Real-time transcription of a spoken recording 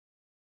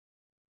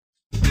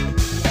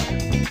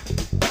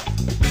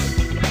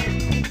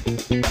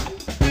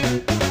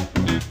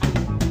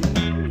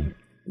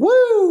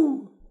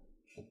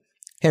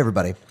Hey,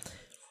 everybody.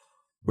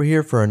 We're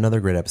here for another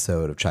great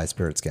episode of Chai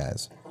Spirits,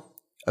 guys.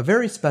 A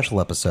very special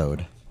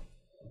episode.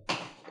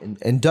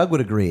 And Doug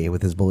would agree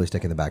with his bully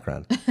stick in the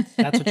background.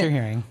 That's what you're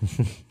hearing.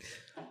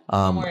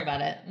 Don't worry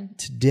about it.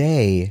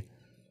 Today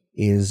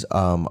is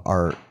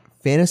our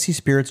Fantasy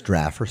Spirits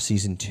draft for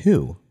Season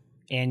 2.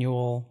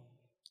 Annual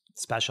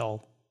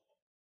special.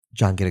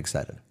 John, get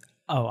excited.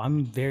 Oh,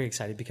 I'm very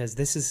excited because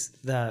this is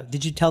the...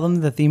 Did you tell them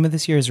the theme of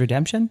this year is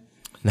redemption?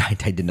 No, I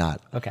did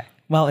not. Okay.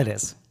 Well, it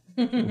is.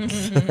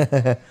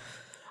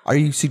 Are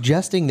you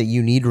suggesting that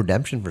you need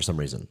redemption for some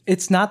reason?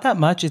 It's not that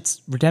much.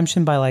 It's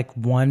redemption by like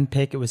one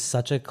pick. It was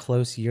such a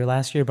close year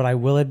last year, but I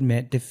will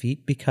admit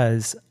defeat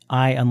because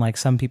I, unlike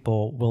some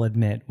people, will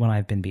admit when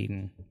I've been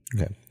beaten.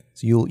 Okay.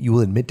 So you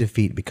will admit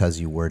defeat because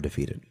you were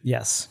defeated.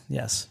 Yes.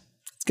 Yes.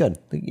 It's good.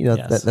 You know,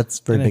 Yes. that's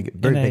very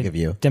big of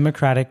you.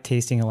 Democratic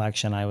tasting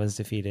election, I was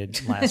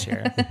defeated last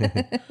year.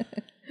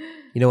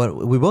 You know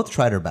what? We both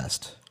tried our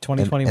best.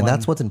 2021. And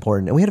that's what's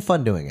important. And we had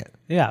fun doing it.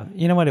 Yeah.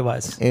 You know what it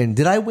was? And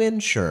did I win?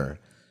 Sure.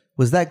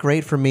 Was that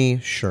great for me?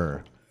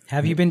 Sure.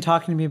 Have you been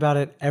talking to me about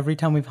it every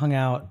time we've hung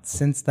out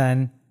since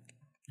then?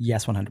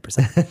 Yes,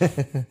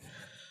 100%.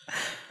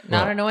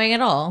 Not annoying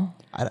at all.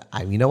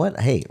 You know what?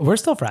 Hey, We're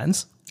still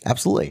friends.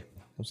 absolutely.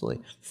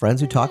 Absolutely.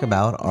 Friends who talk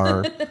about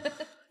our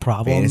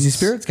Problems. Fantasy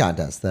Spirits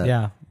contest.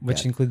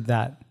 Which include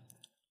that.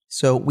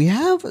 So we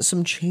have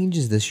some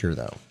changes this year,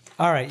 though.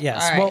 All right.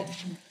 Yes. All right. Well,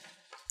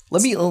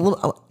 Let me,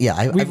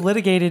 we've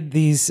litigated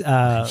these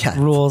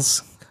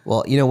rules.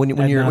 Well, you know, when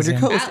your nauseam.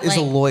 co-host is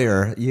a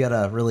lawyer, you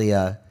gotta really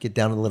get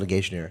down to the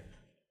litigation here.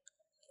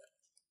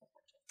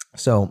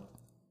 So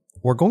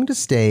we're going to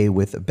stay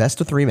with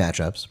best of 3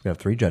 matchups. We have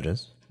 3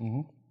 judges,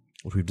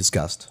 which we've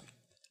discussed.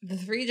 The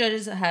 3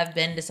 judges have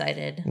been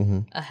decided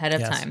ahead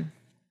of time.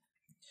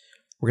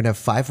 We're gonna have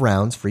 5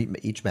 rounds for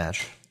each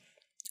match,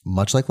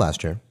 much like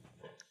last year.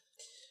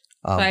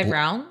 5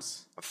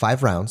 rounds?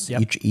 5 rounds.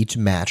 Yep. Each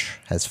match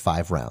has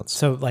 5 rounds.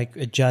 So, like,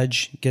 a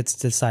judge gets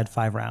to decide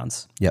 5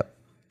 rounds. Yep.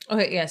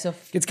 Okay, yeah. So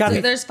It's gotta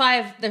be- there's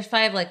five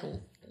like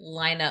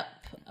lineup.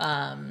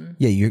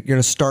 Yeah, you're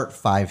gonna start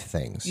 5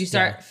 things. You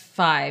start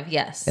 5,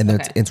 yes. And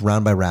then okay. it's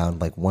round by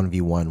round, like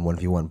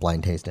 1v1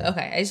 blind tasting.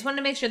 Okay, I just wanted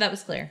to make sure that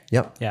was clear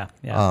Yep. Yeah.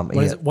 Yeah.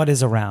 What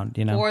is a round,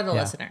 you know? for the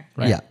Yeah. listener.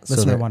 Right. Yeah.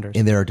 Listener there, wonders.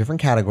 And there are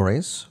different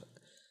categories.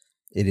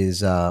 It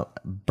is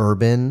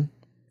bourbon,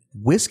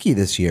 whiskey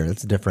this year.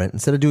 That's different.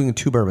 Instead of doing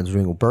 2 bourbons,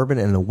 we're doing a bourbon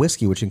and a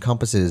whiskey, which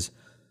encompasses...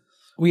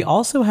 We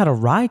also had a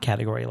rye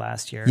category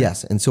last year.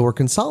 Yes. And so we're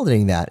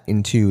consolidating that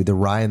into the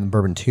rye and the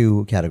bourbon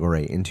 2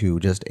 category into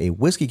just a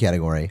whiskey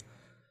category.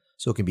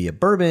 So it can be a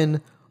bourbon,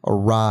 a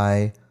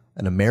rye,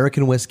 an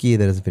American whiskey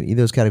that doesn't fit either of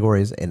those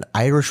categories, an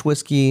Irish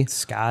whiskey,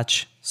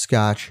 Scotch.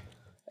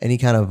 any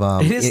kind of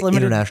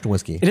international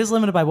whiskey. It is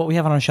limited by what we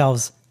have on our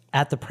shelves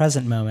at the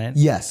present moment.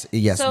 Yes.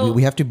 So-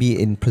 we have to be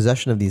in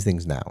possession of these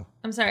things now.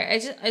 I'm sorry. I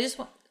just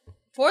want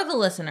for the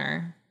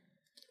listener.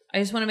 I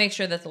just want to make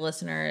sure that the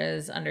listener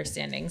is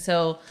understanding.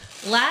 So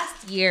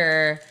last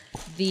year,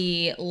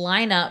 the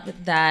lineup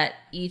that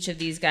each of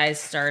these guys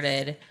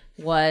started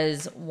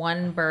was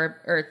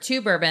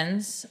 2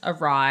 bourbons, a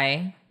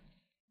rye,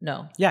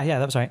 Yeah,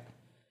 that was right.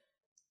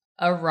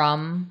 a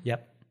rum,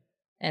 Yep.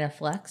 and a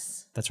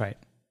flex. That's right.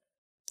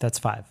 That's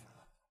 5.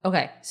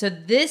 Okay, so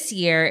this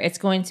year it's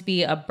going to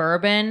be a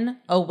bourbon,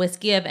 a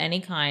whiskey of any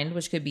kind,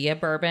 which could be a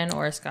bourbon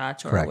or a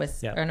Scotch or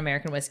Correct. Yep. or an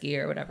American whiskey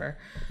or whatever.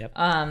 Yep.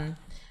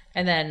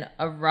 And then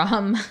a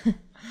rum,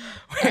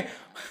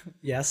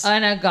 Yes.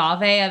 an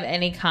agave of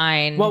any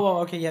kind. Whoa.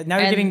 Okay. Yeah. Now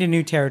you're getting to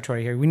new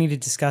territory here. We need to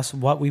discuss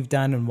what we've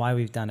done and why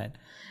we've done it.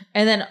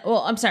 And then,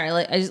 I'm sorry.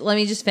 Let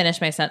me just finish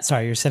my sentence.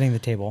 Sorry, you're setting the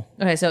table.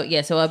 Okay,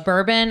 so a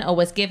bourbon, a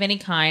whiskey of any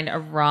kind, a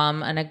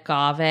rum, an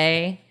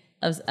agave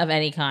of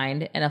any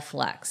kind, and a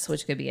flex,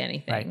 which could be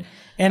anything. Right.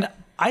 And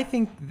I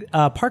think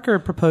Parker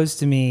proposed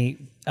to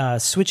me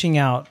switching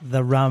out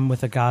the rum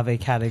with agave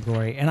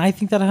category. And I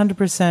think that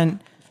 100%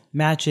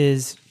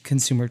 matches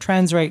consumer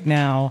trends right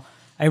now.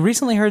 I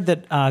recently heard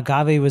that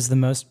agave was the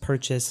most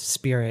purchased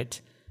spirit.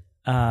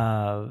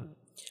 Yeah,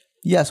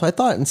 so I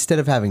thought instead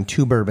of having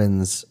 2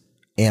 bourbons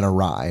and a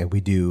rye,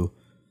 we do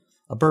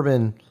a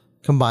bourbon,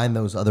 combine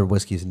those other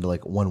whiskeys into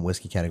like one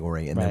whiskey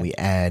category, and then we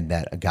add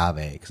that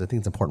agave, because I think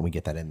it's important we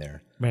get that in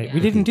there. Right. Yeah. We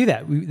didn't do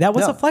that. That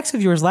was a flex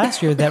of yours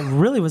last year that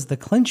really was the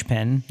clinch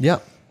pin. Yeah.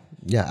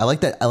 Yeah, I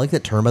like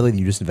that term, by the way, that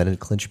you just invented,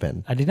 clinch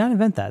pin. I did not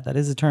invent that. That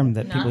is a term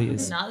that people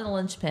use. Not the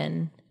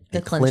linchpin.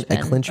 The clinch pin.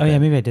 A clinch Oh pin. yeah,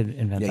 maybe I did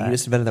invent that. Yeah, you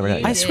just invented that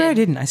right now. I swear I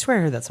didn't. I swear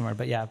I heard that somewhere,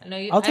 but yeah. No,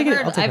 I'll take it.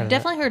 I'll take I've credit.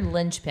 definitely heard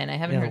linchpin. I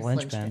haven't heard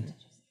lynch clinchpin. pin.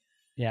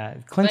 Yeah,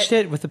 clinched But-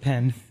 it with a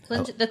pen.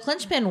 The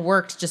clinch pin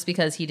worked just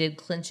because he did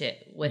clinch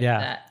it with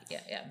that. Yeah.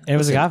 It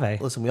was agave.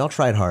 Listen, we all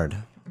tried hard,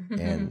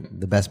 and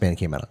the best man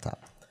came out on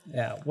top.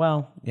 Yeah.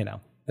 Well,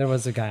 there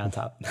was a guy on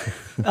top.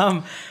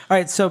 All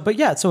right. So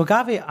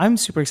agave, I'm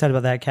super excited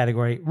about that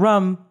category.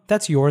 Rum,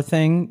 that's your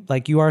thing.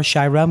 Like you are a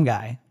shy rum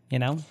guy. you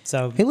know?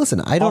 So Hey,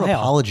 listen, I don't all hail.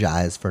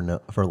 apologize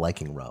for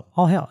liking rum.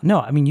 All hell. No,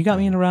 I mean, you got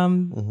me into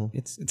rum.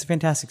 It's a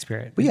fantastic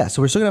spirit. But yeah,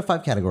 so we're still going to have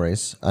 5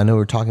 categories. I know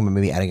we're talking about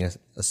maybe adding a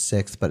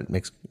 6th, but it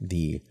makes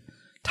the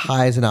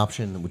Tie is an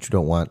option, which we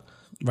don't want.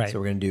 Right. So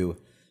we're going to do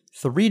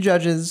 3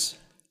 judges,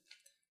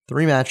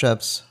 3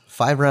 matchups,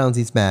 5 rounds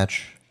each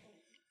match,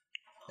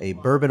 a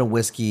bourbon, a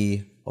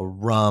whiskey, a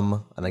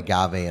rum, an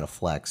agave, and a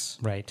flex.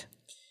 Right.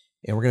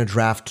 And we're going to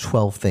draft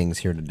 12 things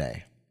here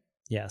today.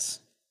 Yes.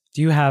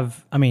 Do you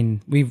have? I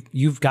mean,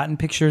 you've gotten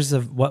pictures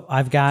of what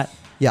I've got.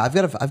 Yeah, I've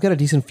got a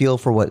decent feel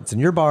for what's in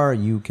your bar.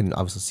 You can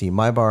obviously see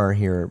my bar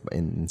here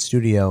in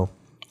studio.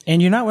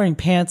 And you're not wearing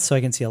pants, so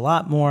I can see a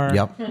lot more.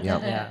 Yep.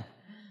 Yeah.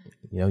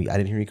 You know, I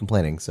didn't hear you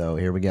complaining, so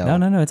here we go.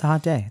 No. It's a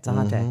hot day. It's a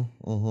hot day.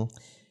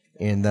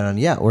 And then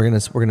we're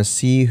gonna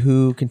see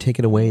who can take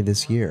it away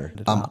this year.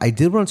 I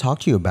did want to talk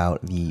to you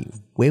about the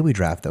way we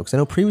draft though, because I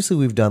know previously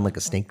we've done like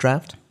a snake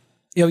draft.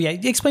 Oh yeah,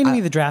 explain to me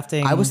the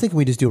drafting. I was thinking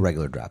we just do a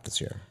regular draft this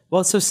year.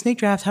 Well, so snake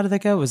draft, how did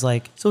that go? It was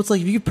like So it's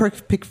like if you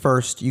pick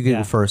first, you can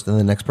go first, and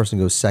then the next person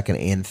goes second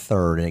and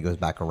third, and it goes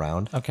back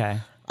around. okay,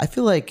 I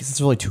feel like since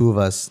there's only 2 of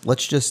us,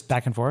 let's just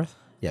back and forth,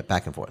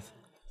 back and forth.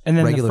 and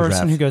then Regular the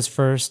person draft. who goes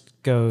first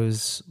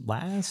goes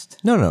last.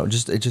 No,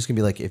 it's just gonna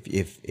be like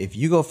if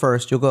you go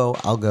first, you'll go,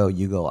 I'll go,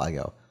 you go, I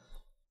go.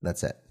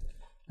 That's it.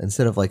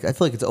 Instead of like, I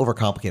feel like it's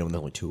overcomplicated when there's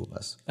only 2 of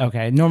us.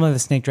 Okay, normally the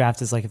snake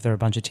draft is like if there are a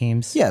bunch of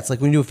teams. Yeah, it's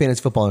like when you do a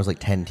fantasy football, and there's like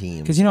 10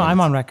 teams. Because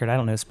I'm on record. I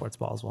don't know sports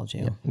ball as well,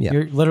 Gio. Yeah.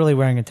 You're literally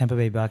wearing a Tampa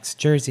Bay Bucks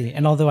jersey,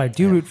 and although I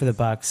do root for the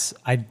Bucks,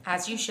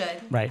 As you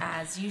should. Right.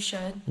 As you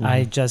should.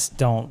 I just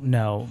don't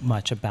know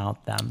much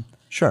about them.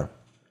 Sure.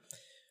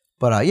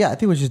 But I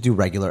think we should just do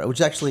regular,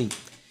 which is actually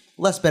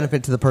less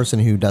benefit to the person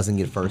who doesn't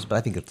get first, but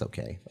I think it's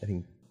okay. I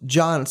think,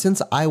 John,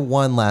 since I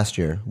won last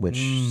year, which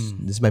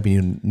this might be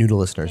new to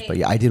listeners, but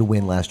yeah, I did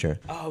win last year.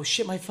 Oh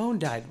shit, my phone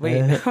died.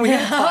 Wait, we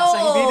have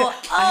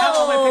I have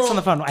all my picks on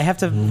the phone. I have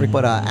to.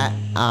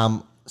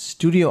 But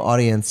studio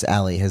audience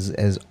Allie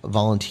has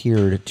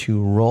volunteered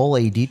to roll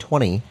a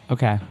d20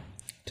 Okay.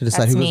 to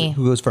decide That's me.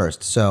 who goes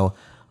first. So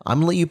I'm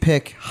gonna let you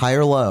pick high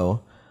or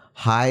low.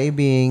 High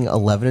being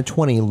 11 to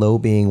 20, low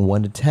being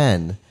 1 to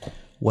 10.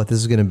 What this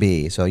is gonna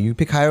be. So you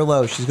pick high or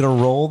low. She's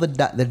gonna roll the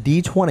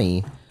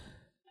d20,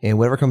 and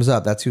whatever comes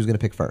up, that's who's gonna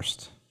pick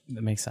first.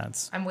 That makes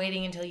sense. I'm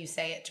waiting until you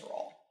say it to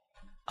roll.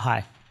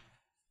 Hi.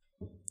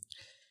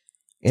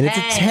 And it's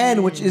a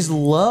 10, which is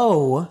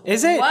low.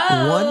 Is it?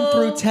 Whoa. 1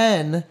 through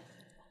 10.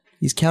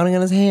 He's counting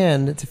on his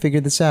hand to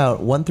figure this out.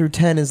 1 through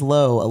 10 is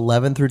low.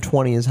 11 through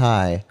 20 is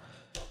high.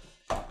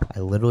 I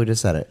literally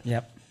just said it.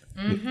 Yep.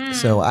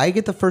 So I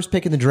get the first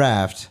pick in the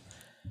draft,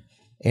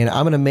 and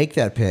I'm going to make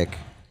that pick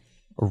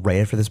right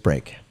after this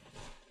break.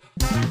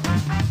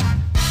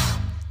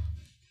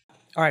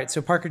 All right.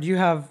 So Parker, do you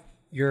have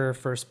your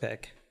first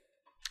pick?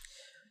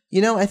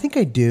 You know, I think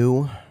I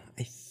do.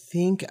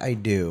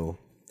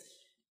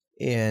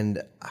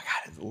 And I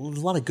got a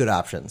lot of good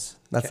options.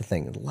 That's the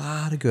thing. A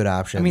lot of good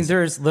options. I mean,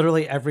 there's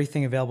literally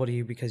everything available to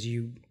you because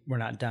you were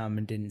not dumb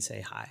and didn't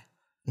say hi.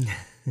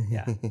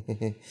 Yeah.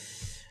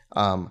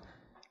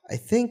 I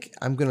think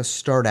I'm going to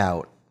start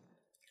out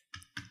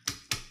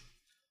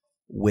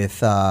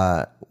with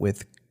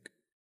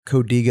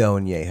Codigo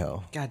and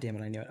Yeho. God damn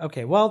it, I knew it.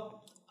 Okay,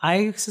 well,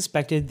 I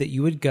suspected that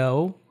you would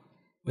go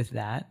with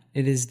that.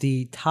 It is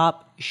the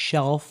top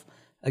shelf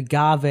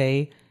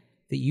agave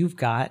that you've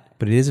got.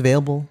 But it is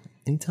available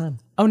anytime.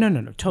 Oh,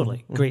 no,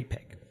 totally. Great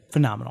pick.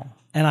 Phenomenal.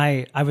 And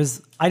I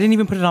didn't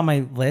even put it on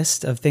my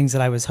list of things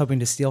that I was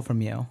hoping to steal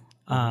from you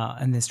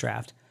in this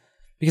draft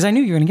because I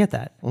knew you were going to get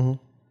that.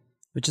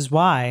 Which is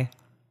why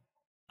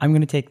I'm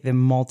going to take the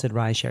malted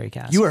rye sherry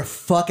cask. You are a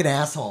fucking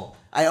asshole.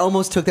 I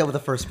almost took that with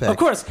the first pick. Of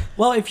course.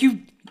 Well, if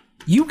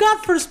you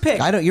got first pick.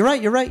 I don't. You're right.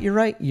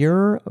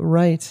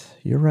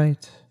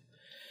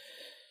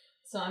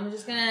 So I'm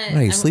just gonna.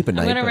 Right, you sleep at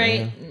night, I'm gonna but,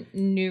 write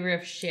New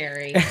Riff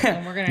Sherry,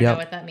 and we're gonna know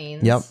what that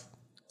means. Yep.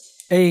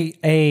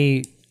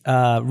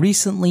 A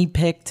recently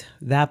picked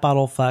That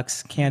Bottle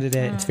Fucks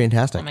candidate. It's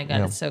fantastic. Oh my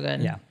god, it's so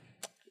good. Yeah.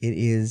 It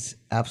is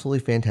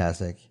absolutely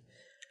fantastic.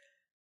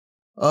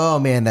 Oh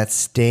man, that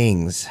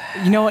stings.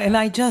 And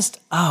I just,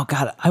 oh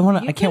god,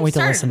 I can't wait to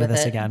listen to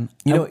this again.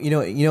 You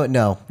know what?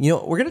 No.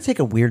 We're gonna take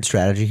a weird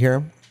strategy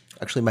here.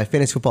 Actually, my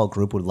fantasy football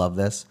group would love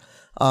this.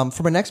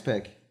 For my next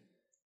pick,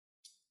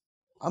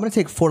 I'm gonna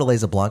take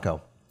Fortaleza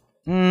Blanco.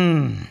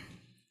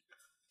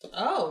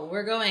 Oh,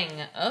 we're going.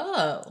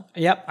 Oh.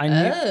 Yep, I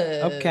knew.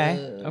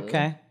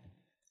 Okay.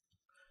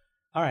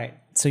 All right,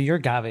 so you're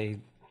agave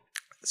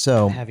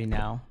So heavy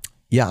now.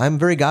 yeah, I'm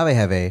very agave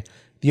heavy.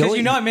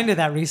 Because I'm into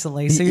that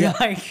recently, so you're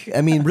like...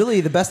 I mean,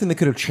 really, the best thing that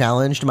could have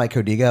challenged my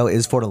Codigo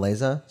is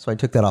Fortaleza, so I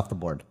took that off the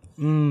board.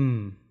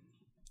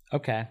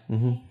 Okay.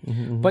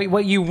 But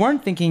what you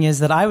weren't thinking is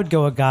that I would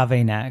go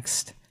agave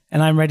next,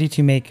 and I'm ready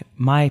to make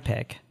my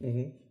pick.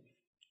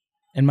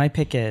 And my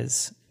pick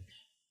is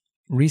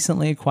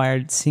recently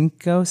acquired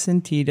Cinco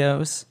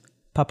Sentidos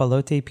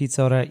Papalote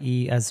Pizzora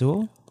y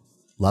Azul,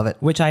 Love it.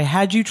 which I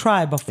had you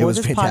try before It was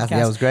this fantastic. podcast.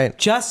 Yeah, it was great.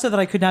 Just so that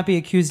I could not be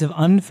accused of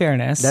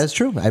unfairness. That is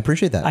true. I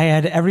appreciate that. I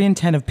had every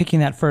intent of picking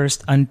that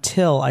first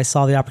until I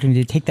saw the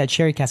opportunity to take that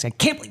sherry cask. I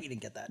can't believe you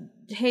didn't get that.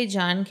 Hey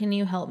John, can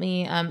you help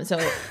me? So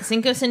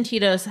Cinco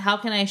Sentidos. How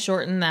can I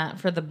shorten that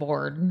for the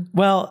board?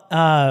 Well,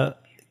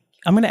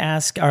 I'm going to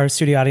ask our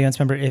studio audience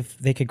member if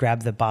they could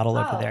grab the bottle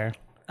over there.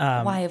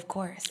 Why, of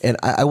course. And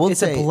I will It's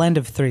say a blend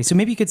of 3. So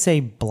maybe you could say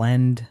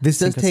blend. this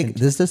does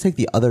Cinco take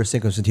the other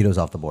Cinco Sentidos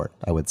off the board.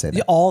 I would say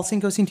that. all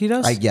Cinco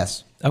Sentidos?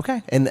 Yes.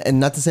 Okay. And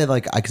not to say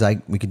like I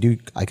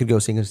could go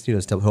Cinco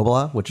Sentidos to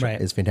Hobala, which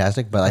Right. is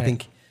fantastic, but I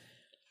think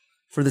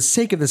for the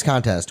sake of this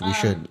contest, we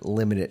should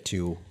limit it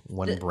to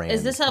one brand.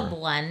 Is this a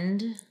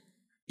blend?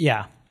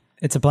 Yeah.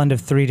 It's a blend of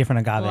 3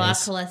 different La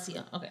agaves.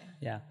 Colección. Okay.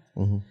 Yeah.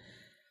 I'm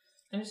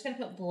just gonna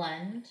put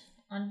blend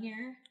on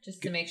here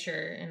just to make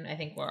sure, and I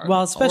think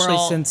Well, especially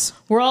since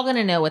we're all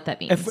gonna know what that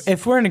means.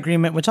 if we're in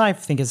agreement, which I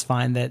think is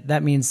fine,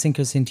 that means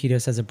Cinco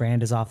Sentidos as a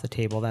brand is off the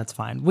table. That's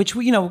fine. Which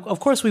we, of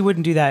course, we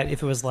wouldn't do that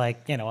if it was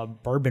like a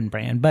bourbon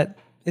brand, but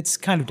it's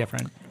kind of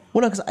different.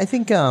 Well, no, because I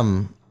think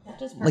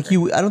like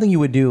I don't think you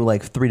would do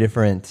like 3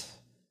 different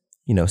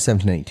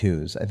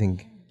 1792s. I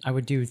think. I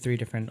would do 3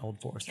 different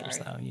Old Foresters,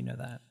 though. You know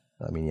that.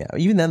 I mean, yeah.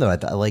 Even then, though, I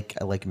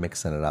like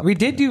mixing it up. We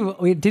did do.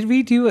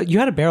 You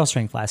had a barrel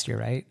strength last year,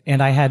 right?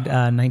 And I had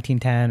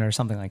 1910 or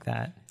something like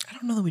that. I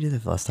don't know that we did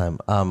that the last time.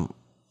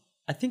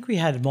 I think we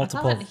had I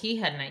multiple. thought he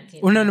had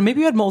 19. Or no, maybe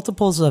you had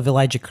multiples of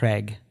Elijah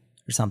Craig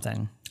or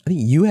something. I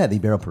think you had the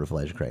barrel proof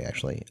Elijah Craig.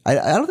 Actually, I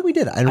don't think we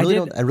did. I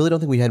really don't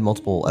think we had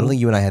multiple. I don't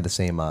think you and I had the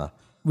same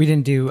We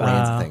didn't do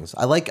brands of things.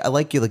 I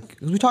like you like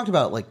we talked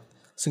about like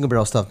single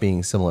barrel stuff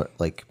being similar,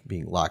 like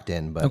being locked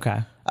in. But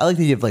Okay. I like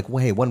the idea of like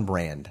hey, one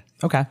brand.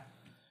 Okay,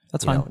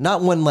 that's fine.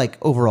 Not one like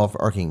overall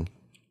arcing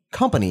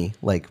company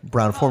like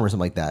Brown Form or something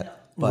like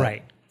that. But,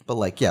 Right. But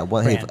like hey,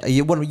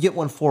 you get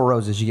one 4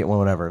 roses, you get one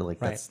whatever. Like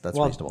that's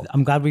Well, reasonable.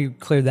 I'm glad we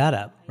cleared that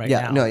up. Right.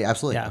 Yeah. now. No.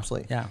 Absolutely. Yeah.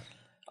 Absolutely.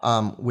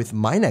 Yeah. With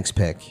my next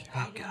pick,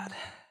 oh god,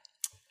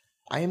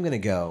 I am gonna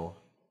go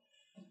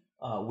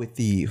with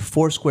the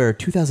Foursquare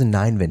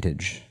 2009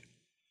 vintage.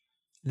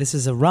 This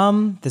is a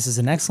rum. This is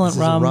an excellent This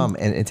is a rum. rum,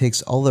 and it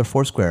takes all their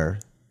Foursquare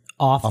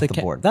Off the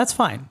board. That's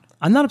fine.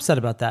 I'm not upset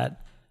about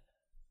that.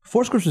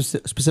 Foursquare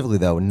specifically,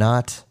 though,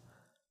 not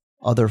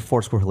other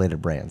Foursquare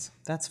related brands.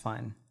 That's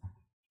fine.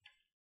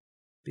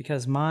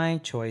 Because my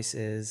choice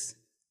is,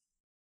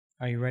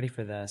 are you ready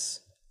for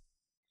this?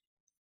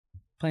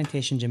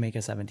 Plantation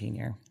Jamaica 17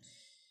 year.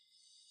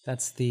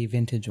 That's the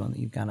vintage one that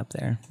you've got up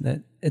there.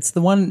 It's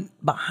the one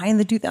behind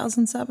the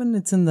 2007.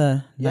 It's in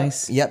the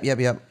nice. Yep.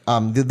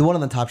 The one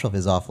on the top shelf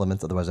is off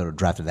limits. Otherwise, I would have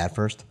drafted that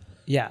first.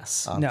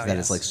 Yes. That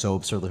is like so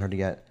absurdly hard to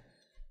get.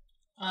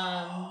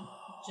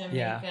 Jamaica.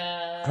 Yeah.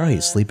 I don't know how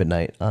you sleep at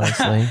night,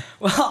 honestly.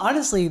 Well,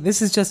 honestly,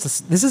 this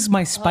is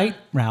my spite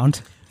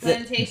round.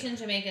 Plantation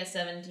Jamaica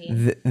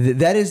 17.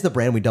 That is the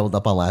brand we doubled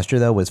up on last year,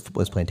 though, was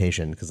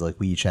Plantation, because like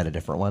we each had a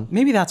different one.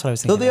 Maybe that's what I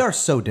was thinking. Though they are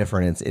so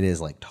different, it is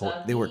like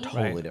they were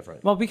totally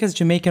different. Well, because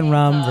Jamaican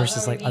rum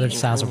versus like other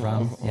styles of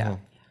rum. Yeah.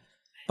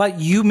 But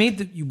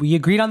we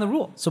agreed on the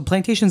rule. So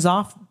Plantation's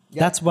off.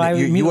 That's why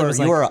you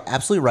are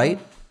absolutely right,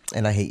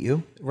 and I hate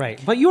you. Right.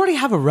 But you already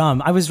have a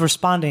rum. I was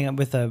responding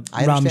with a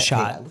rum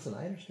shot. Hey, listen,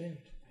 I understand.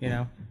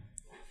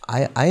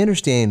 I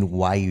understand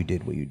why you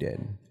did what you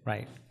did,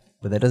 Right.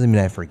 but that doesn't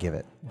mean I forgive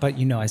it. But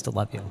I still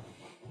love you.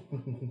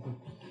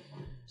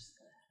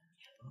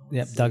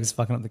 Yep, Doug's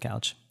fucking up the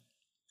couch.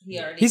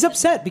 He's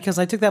upset because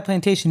I took that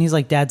plantation. He's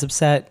like, Dad's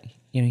upset.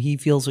 He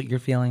feels what you're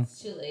feeling.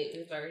 It's too late.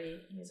 He's already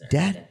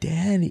Dad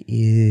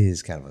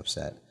is kind of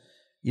upset.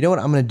 You know what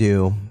I'm gonna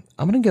do?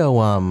 I'm gonna go.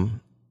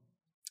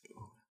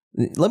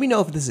 Let me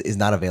know if this is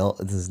not available.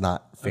 This is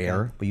not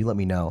fair, but you let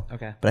me know.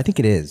 Okay. But I think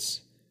it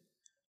is.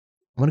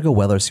 I'm gonna go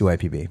Weller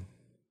CYPB.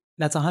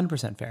 That's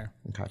 100% fair.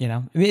 Okay. I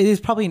mean, it is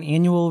probably an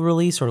annual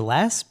release or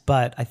less,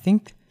 but I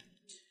think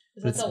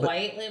Is that the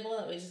white label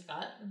that we just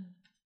got?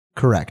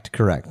 Correct.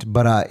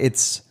 But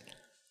it's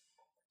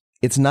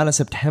not a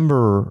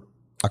September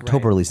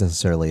October release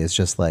necessarily. It's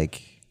just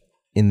like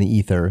in the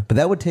ether. But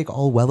that would take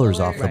all Wellers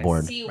off the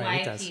board.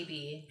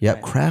 CYPB.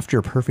 Yep. Craft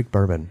your perfect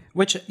bourbon.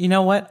 which you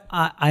know what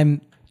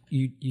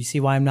you see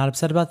why I'm not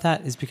upset about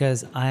that is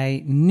because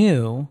I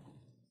knew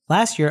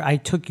last year I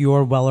took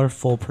your Weller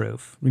full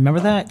proof. Remember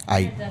that?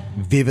 I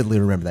vividly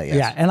remember that. Yes.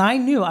 Yeah, and I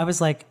knew I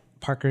was like,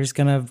 Parker's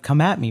gonna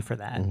come at me for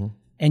that,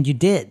 and you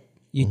did.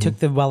 You took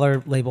the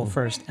Weller label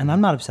first, and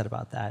I'm not upset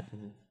about that.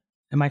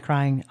 Am I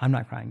crying? I'm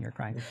not crying. You're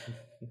crying.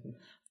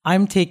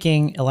 I'm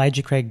taking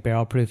Elijah Craig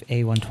Barrel Proof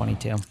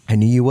A122. I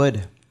knew you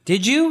would.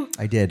 Did you?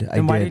 I did.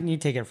 Then why didn't you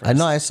take it first? I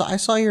know. I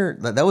saw your.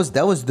 That was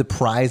the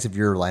prize of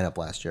your lineup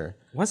last year.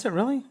 Was it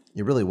really?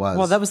 It really was.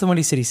 Well, that was the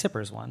Windy City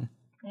Sippers one.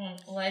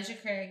 Elijah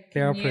Craig.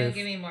 Barrel Can proof.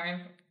 you give me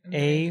more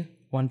information?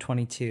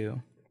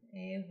 A122.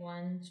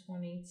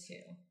 A122.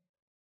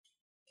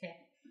 Okay.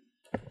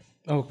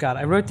 Oh God,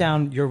 I wrote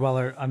down your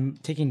Weller. I'm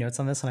taking notes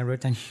on this, and I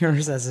wrote down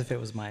yours as if it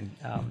was mine.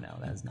 Oh no,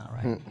 that's not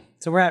right.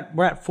 So we're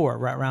at 4.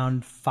 We're at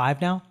round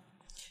 5 now.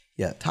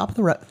 Yeah, top of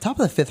the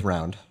 5th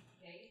round.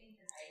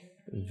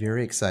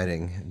 Very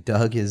exciting.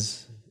 Doug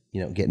is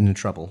getting in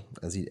trouble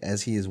as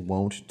he is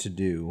wont to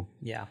do.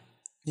 Yeah,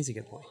 he's a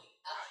good boy.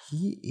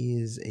 He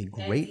is a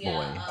great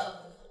boy.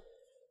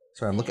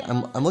 Sorry,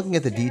 I'm looking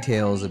at the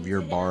details of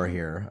your bar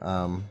here.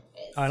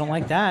 I don't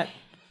like that.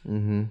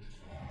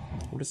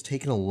 I'm just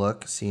taking a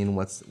look, seeing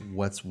what's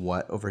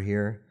what over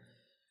here.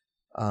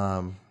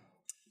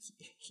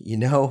 You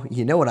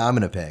know what I'm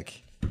gonna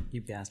pick.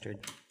 You bastard.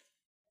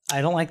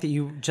 I don't like that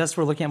you just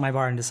were looking at my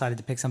bar and decided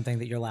to pick something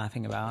that you're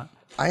laughing about.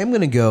 I am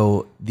gonna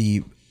go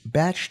the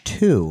batch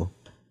 2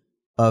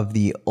 of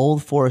the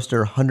Old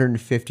Forester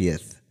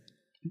 150th.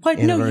 But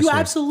no, you Anniversary.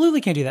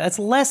 absolutely can't do that. That's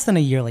less than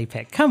a yearly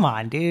pick. Come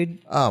on, dude.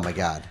 Oh my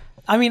god.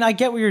 I mean, I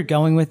get where you're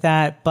going with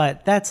that,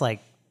 but that's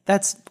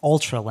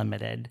ultra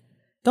limited.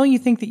 Don't you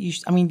think that you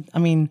should, I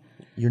mean,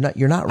 You're not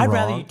wrong. I'd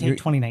rather you take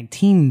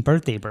 2019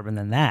 birthday bourbon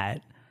than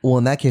that. Well,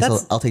 in that case,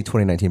 That's- I'll take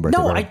 2019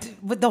 birthday. No, bourbon.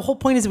 but the whole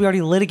point is that we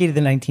already litigated the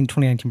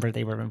 2019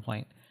 birthday bourbon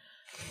point.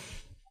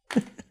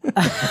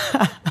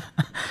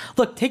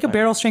 Look, take a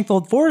barrel strength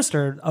Old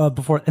Forester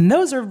before, and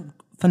those are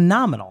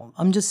phenomenal.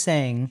 I'm just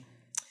saying.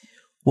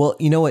 Well,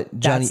 you know what,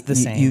 Johnny? That's the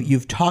same.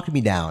 You've talked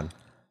me down.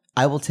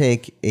 I will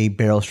take a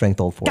barrel strength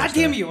Old Forester. God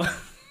damn you!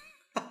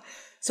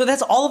 So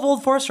that's all of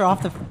Old Forester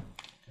off the.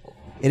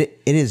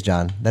 It is,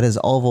 John. That is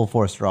all of Old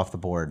Forester off the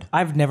board.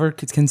 I've never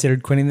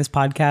considered quitting this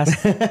podcast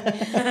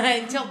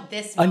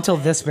Until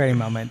this very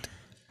moment.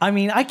 I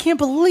mean, I can't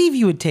believe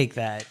you would take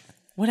that.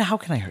 How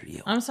can I hurt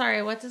you? I'm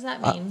sorry. What does that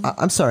mean?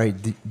 I'm sorry.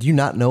 Do you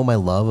not know my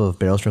love of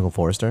barrel strength Old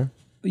Forester?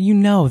 You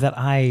know that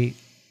I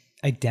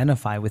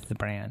identify with the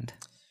brand.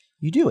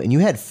 You do, and you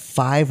had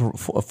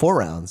 4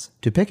 rounds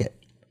to pick it,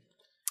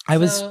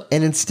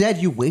 and instead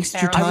you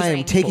wasted your Barrel time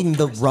strength taking Old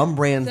the Forester. rum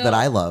brands that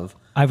I love.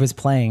 I was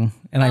playing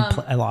and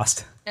I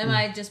lost. Am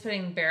I just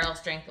putting barrel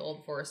strength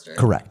Old Forester?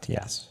 Correct.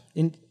 Yes.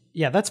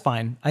 Yeah, that's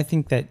fine. I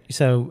think that.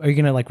 So, are you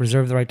gonna like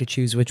reserve the right to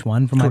choose which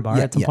one from my bar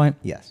at some point?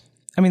 Yes.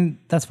 I mean,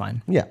 that's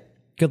fine. Yeah.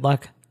 Good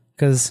luck,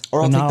 because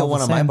Or I'll take the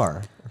one on my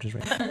bar, which is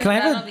right. Can I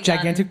have a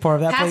gigantic pour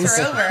of that, pass please?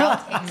 her over. I'll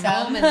take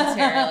some.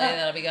 Momentarily,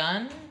 that'll be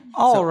gone.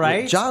 All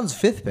right. John's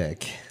 5th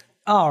pick.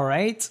 All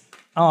right.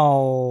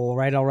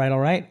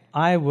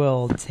 I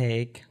will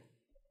take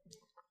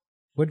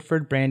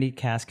Woodford Brandy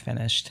cask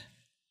finished.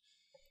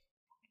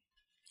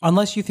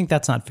 Unless you think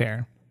that's not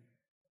fair.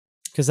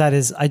 Because that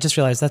is, I just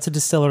realized that's a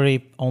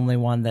distillery only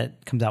one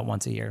that comes out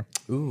once a year.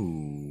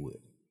 Ooh.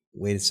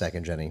 Wait a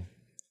second, Jenny.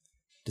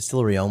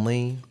 Distillery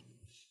only?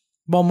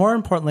 Well, more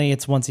importantly,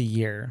 it's once a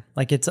year.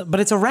 But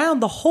it's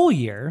around the whole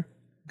year.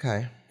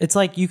 Okay. It's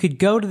like you could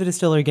go to the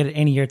distillery, get it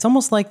any year. It's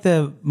almost like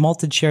the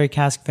malted sherry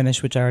cask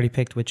finish, which I already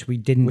picked, which we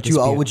didn't Which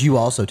dispute. you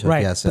also took,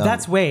 Right, yes. but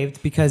that's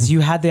waived because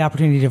you had the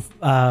opportunity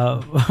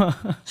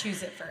to.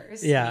 Choose it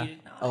first. Yeah. You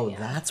did not, Oh, yeah.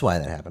 that's why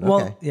that happened.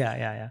 Well, Okay.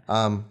 yeah.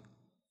 I'll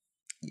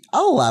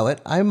allow it.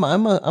 I'm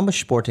a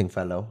sporting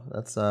fellow.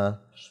 That's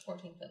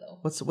Sporting fiddle.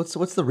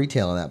 what's the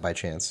retail on that by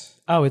chance?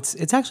 Oh,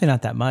 it's actually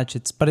not that much.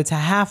 But it's a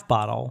half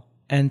bottle,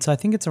 and so I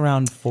think it's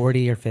around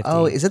 40 or 50.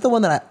 Oh, is it the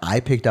one that I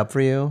picked up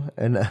for you?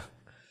 And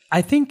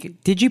I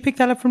think. Did you pick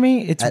that up for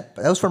me? It's that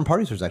was from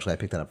Party Stores, actually. I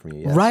picked that up from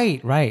you. Yes.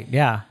 right.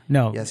 Yeah.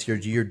 No. Yes,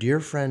 your dear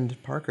friend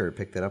Parker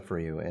picked that up for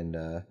you, and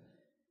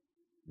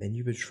then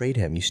you betrayed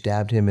him. You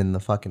stabbed him in the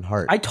fucking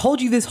heart. I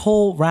told you this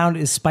whole round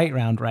is spite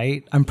round,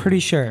 right? I'm pretty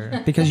sure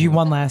because you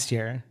won last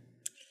year.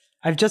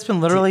 I've just been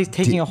literally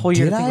taking a whole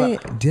year to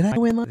think about. Did I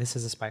win? This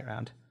is a spite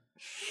round.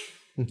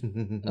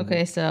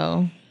 Okay,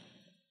 so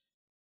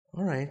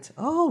All right.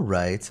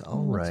 what's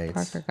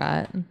Parker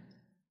got?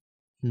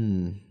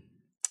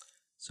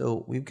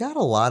 So we've got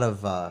a lot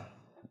of.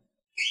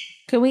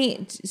 Can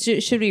we?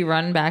 Should we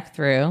run back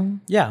through?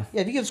 Yeah.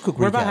 Yeah, if you give us a quick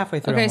We're recap. about halfway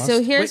through. Okay, almost.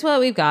 so here's what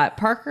we've got.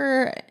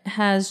 Parker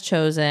has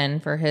chosen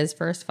for his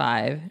first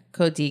 5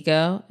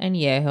 Codigo and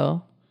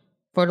Yeho,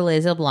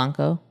 Fortaleza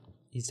Blanco,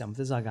 He's done with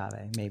his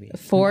agave, maybe.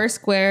 4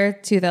 Square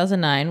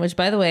 2009, which,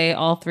 by the way,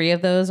 all 3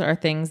 of those are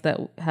things that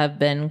have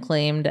been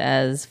claimed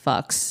as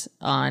fucks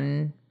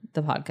on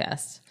the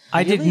podcast.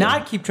 I did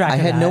not keep track I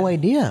of had that. no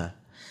idea.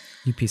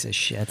 You piece of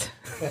shit.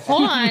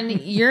 Hold on,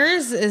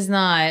 yours is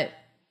not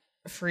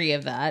free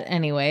of that,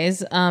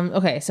 anyways.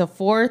 Okay, so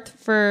 4th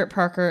for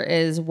Parker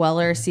is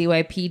Weller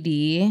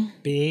CYPD,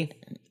 B.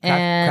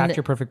 And- Craft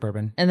your perfect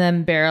bourbon. and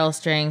then Barrel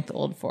Strength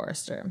Old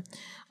Forester.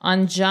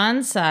 On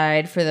John's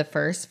side, for the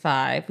first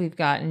 5, we've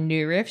got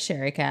New Riff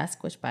Sherry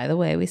Cask, which, by the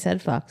way, we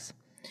said fucks.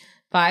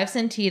 5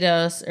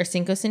 Sentidos, or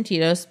Cinco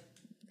Sentidos.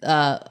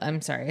 I'm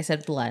sorry, I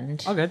said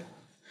blend. Oh, good.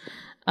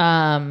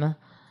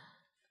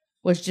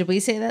 Which, did we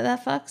say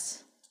that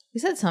fucks? We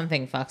said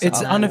something fucks. It's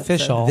on that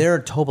unofficial. Their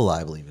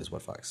Tobola, I believe, is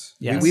what fucks.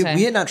 Yes. We, Okay.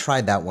 we had not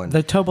tried that one.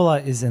 The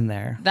Tobola is in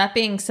there. That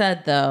being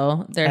said,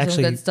 though, there's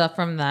Actually, some good stuff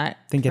from that.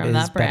 I think it from is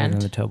that better brand. than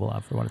the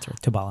Tobola for what it's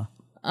worth.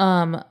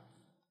 Tobala.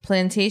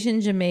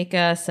 Plantation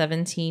Jamaica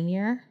 17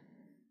 year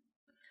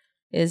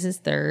is his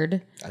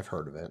 3rd. I've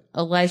heard of it.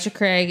 Elijah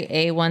Craig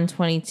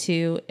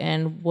A122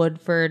 and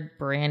Woodford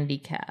Brandy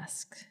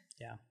Cask.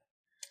 Yeah.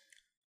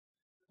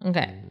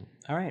 Okay.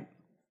 All right.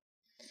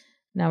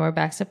 Now we're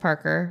back to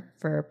Parker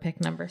for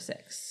pick number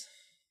 6.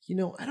 You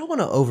know, I don't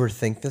want to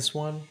overthink this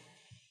one.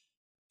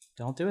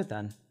 Don't do it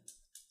then.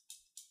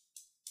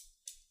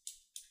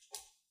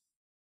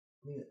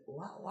 I mean,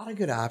 a lot of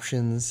good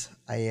options.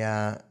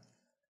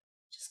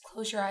 Just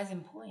close your eyes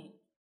and point.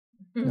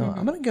 No,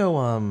 I'm gonna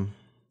go.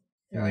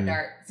 Throw a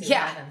dart. See what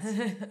Yeah. happens.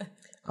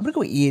 I'm gonna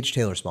go E.H.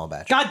 Taylor small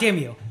batch. God damn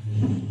you!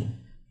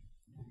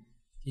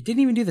 You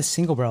didn't even do the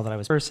single barrel that I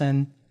was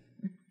person.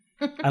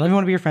 I don't even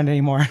want to be your friend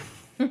anymore.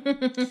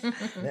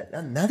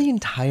 Now the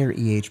entire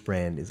EH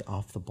brand is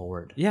off the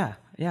board. Yeah.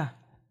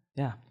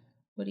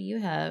 What do you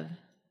have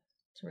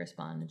to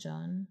respond to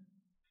John?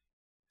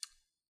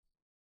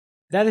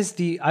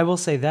 I will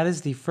say that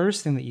is the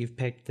first thing that you've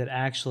picked that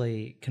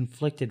actually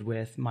conflicted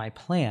with my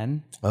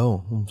plan.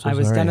 Oh, I'm so I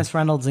was sorry. Dennis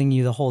Reynoldsing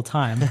you the whole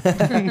time.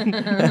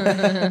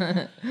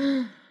 I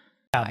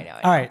know.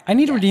 All right, I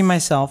need to redeem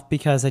myself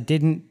because I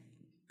didn't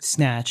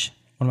snatch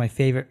one of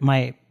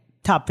my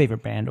top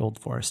favorite brand, Old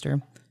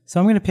Forester. So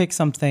I'm going to pick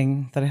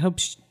something that I hope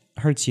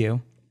hurts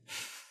you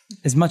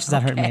as much as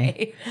that hurt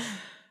me.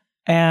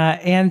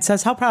 And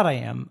says how proud I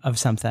am of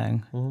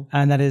something.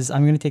 And that is,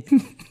 I'm going to take...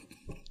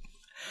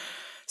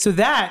 So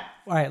that,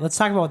 all right, let's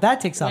talk about what that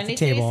takes off the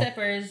 23 table.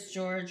 sippers,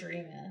 George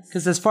Remus.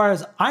 Because as far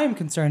as I am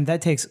concerned,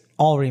 that takes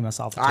all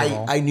Remus off the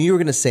table. I knew you were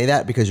going to say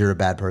that because you're a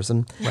bad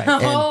person. Right.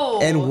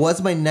 And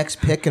was my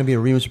next pick going to be a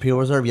Remus Repeal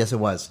Reserve? Yes, it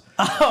was.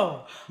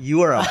 Oh.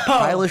 You are a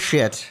pile of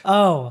shit.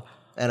 Oh.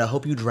 And I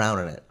hope you drown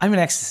in it. I'm in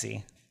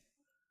ecstasy.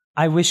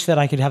 I wish that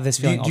I could have this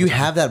feeling all Do you the time.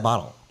 have that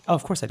bottle? Oh,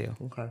 of course I do.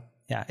 Okay.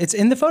 Yeah, it's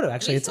in the photo,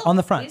 actually. It's on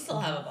the front. We still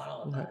have a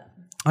bottle of that.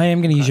 I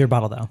am going to use your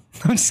bottle, though.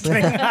 I'm just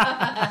kidding.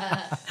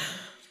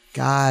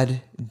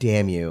 God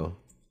damn you.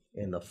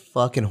 And the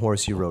fucking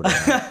horse you rode on.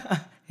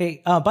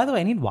 Hey, by the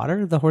way, I need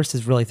water. The horse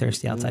is really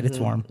thirsty outside. It's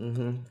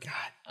warm.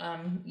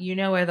 You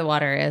know where the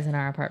water is in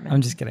our apartment.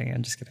 I'm just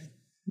kidding.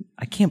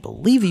 I can't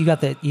believe that you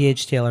got that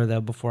E.H. Taylor, though,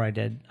 before I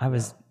did. I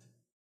was...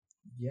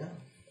 Yeah.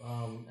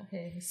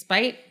 Okay.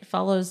 Spite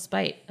follows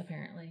spite,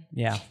 apparently.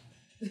 Yeah.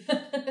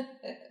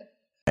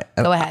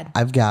 Go ahead.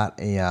 I've got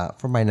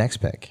for my next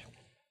pick,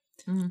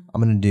 I'm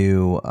going to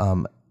do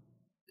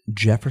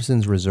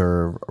Jefferson's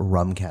Reserve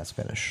Rum Cask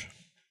Finish.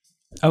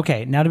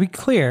 Okay, now to be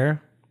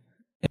clear...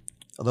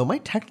 Although it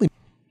might technically...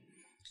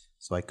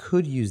 So I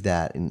could use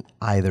that in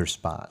either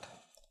spot.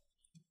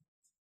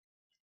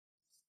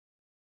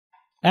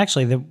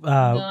 Actually, no,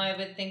 I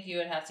would think you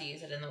would have to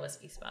use it in the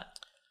whiskey spot.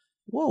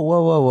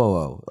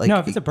 Whoa. Like, no,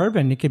 if it's a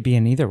bourbon, it could be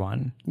in either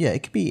one. Yeah,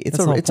 it could be. It's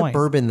That's the whole a point.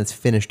 bourbon that's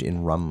finished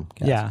in rum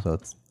cask. Yeah. So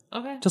it's...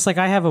 Okay. Just like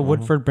I have a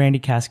Woodford brandy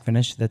cask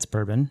finish that's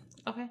bourbon.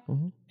 Okay.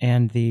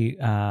 And the...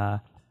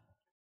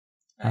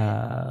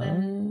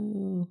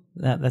 Then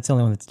that's the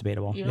only one that's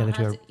debatable. you The other don't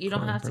two have are to, you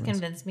don't have to bourbons.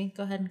 convince me.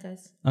 Go ahead,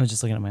 guys. I was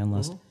just looking at my own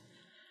list.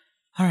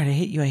 All right, I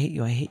hate you.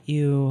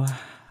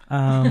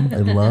 I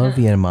love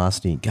the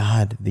animosity.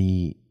 God,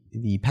 the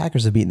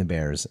Packers have beaten the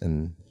Bears,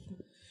 and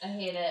I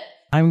hate it.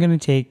 I'm going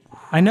to take...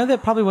 I know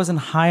that probably wasn't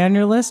high on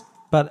your list,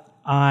 but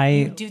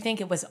I Do you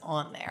think it was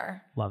on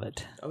there? love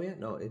it. oh yeah,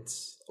 no,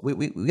 it's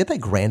we get that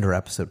grander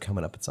episode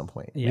coming up at some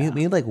point. Yeah.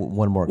 We need like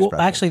one more Well,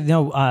 expression. actually,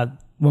 no.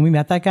 When we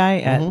met that guy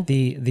at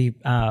the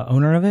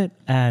owner of it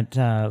at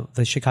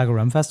the Chicago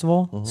Rum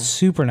Festival,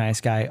 super nice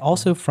guy.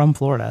 Also from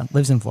Florida,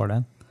 lives in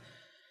Florida.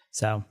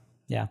 So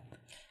yeah,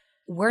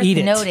 Worth Eat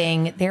it.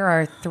 noting, there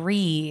are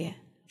 3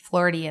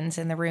 Floridians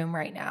in the room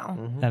right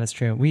now. that is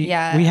true. We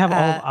Yeah, have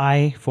all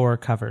I-4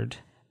 covered.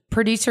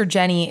 Producer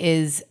Jenny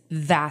is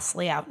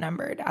vastly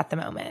outnumbered at the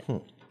moment.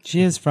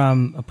 She is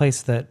from a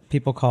place that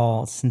people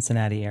call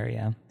Cincinnati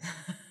area.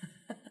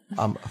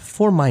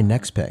 For my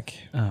next pick,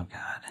 Oh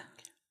God.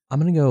 I'm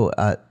gonna go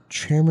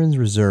Chairman's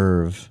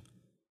Reserve,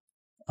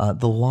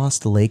 the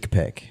Lost Lake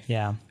pick,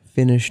 Yeah.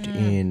 finished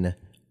in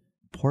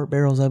port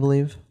barrels, I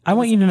believe. I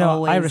want you to know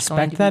always I going to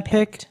respect be that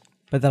pick, picked.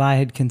 but that I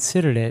had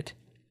considered it,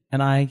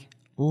 and I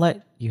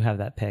let you have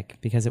that pick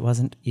because it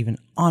wasn't even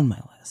on my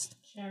list.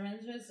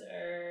 Chairman's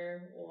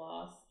Reserve,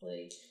 Lost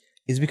Lake.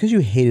 Is it because you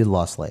hated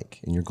Lost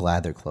Lake and you're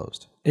glad they're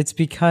closed? It's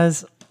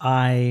because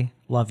I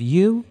love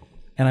you,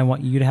 and I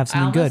want you to have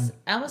something good.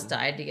 I almost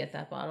died to get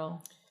that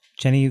bottle.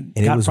 Jenny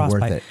it got was worth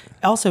frostbite. it.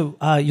 Also,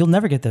 you'll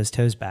never get those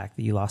toes back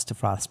that you lost to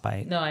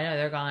frostbite. No, I know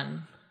they're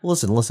gone.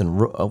 Listen.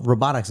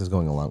 Robotics is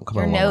going along.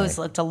 Your nose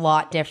looked a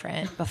lot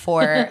different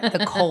before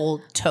the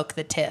cold took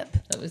the tip.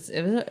 It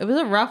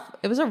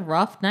was a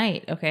rough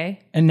night.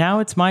 Okay, And now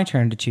it's my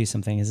turn to choose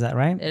something. Is that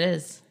right? it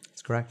is.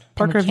 That's correct.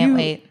 Parker, we can't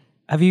wait.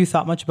 have you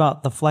thought much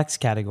about the flex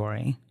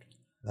category?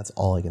 That's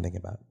all I can think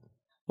about.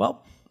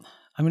 Well,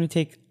 I'm going to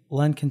take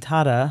Len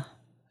Cantata,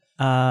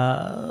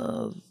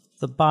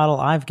 the bottle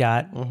I've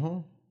got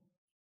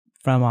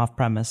from off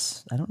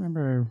premise. I don't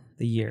remember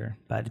the year,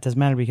 but it doesn't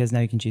matter because now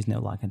you can choose no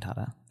La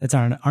Cantata. It's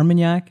our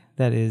Armagnac.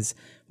 That is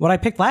what I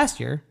picked last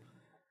year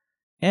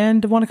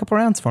and won a couple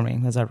rounds for me,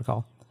 as I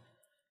recall.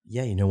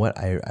 Yeah, you know what?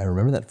 I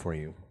remember that for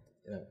you.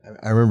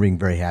 I remember being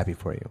very happy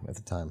for you at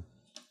the time.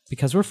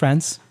 Because we're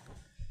friends.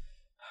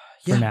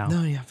 Yeah, now.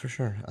 no, yeah, for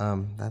sure.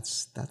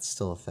 That's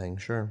still a thing,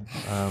 sure.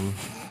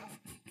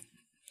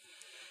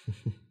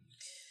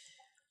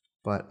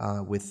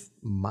 But with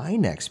my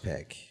next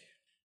pick,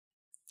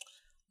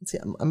 let's see.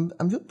 I'm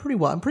doing pretty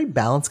well. I'm pretty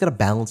balanced. Got a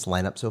balanced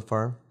lineup so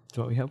far. That's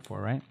what we hope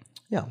for, right?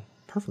 Yeah,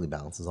 perfectly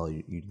balanced is all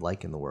you'd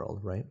like in the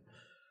world, right?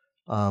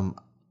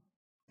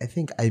 I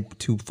think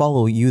to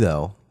follow you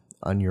though,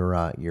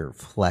 your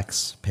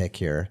flex pick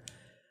here.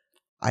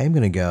 I am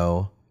going to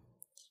go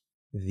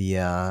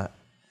the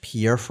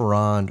Pierre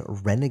Ferrand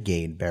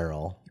Renegade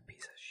barrel. You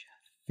piece of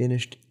shit.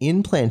 Finished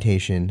in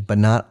plantation, but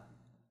not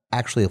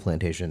actually a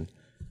plantation.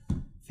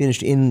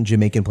 Finished in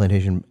Jamaican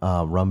plantation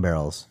rum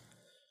barrels.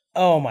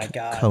 Oh my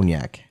God.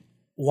 Cognac.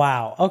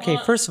 Wow. Okay,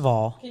 first of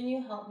all. Can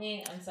you help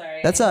me? I'm sorry.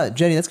 That's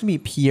Jenny, that's going to be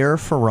Pierre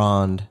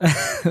Ferrand.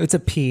 It's a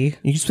P.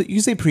 You can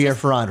say Pierre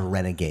Ferrand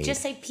Renegade.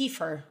 Just say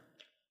Pfeffer.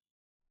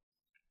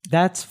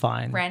 That's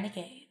fine.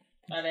 Renegade.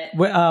 Got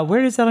it.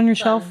 Where is that on your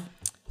shelf?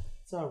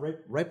 It's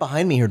right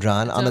behind me here,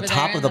 John, on the over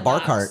top there of the in bar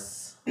the cart.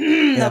 box.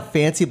 In a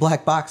fancy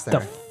black box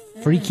there.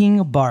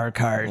 Freaking bar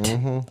cart.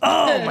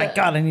 Oh my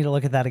God, I need to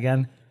look at that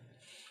again.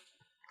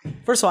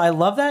 First of all, I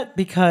love that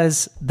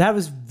because that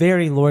was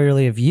very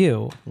lawyerly of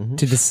you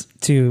to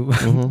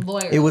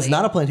Lawyerly. It was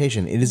not a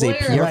plantation. It is a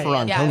Pierre Right.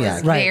 Ferrand Yeah, it cognac.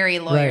 was very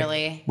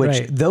lawyerly. Which,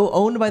 Right. though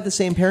owned by the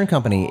same parent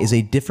company, is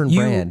a different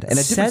You brand and a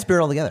different said-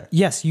 spirit altogether.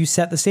 Yes, you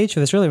set the stage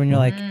for this earlier when you're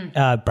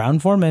like, Brown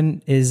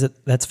Forman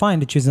that's fine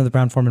to choose another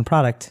Brown Forman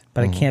product,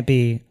 but it can't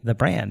be the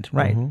brand,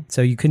 right?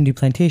 So you couldn't do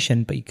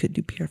Plantation, but you could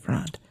do Pierre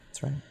Ferrand.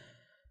 That's right.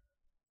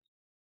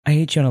 I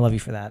hate you and I love you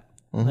for that.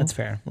 That's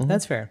fair.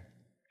 That's fair.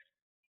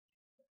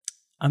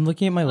 I'm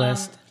looking at my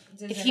list.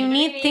 If you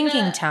need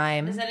thinking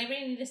time. Does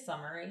anybody need a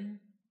summary?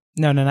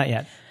 No, not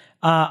yet.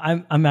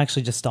 I'm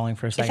actually just stalling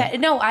for a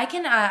second. I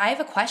can. I have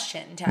a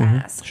question to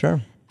ask.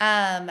 Sure.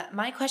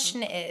 My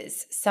question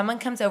is: someone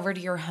comes over to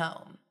your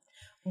home.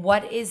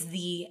 What is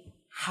the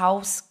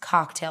house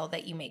cocktail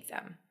that you make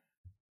them?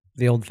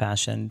 The old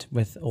fashioned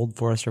with Old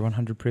Forester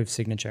 100 proof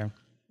signature.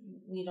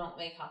 We don't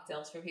make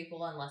cocktails for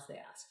people unless they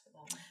ask for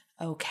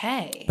them.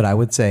 Okay. But I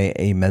would say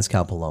a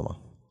Mezcal Paloma.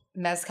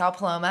 Mezcal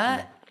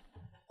Paloma,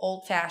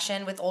 old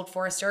fashioned with Old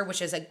Forester,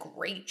 which is a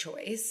great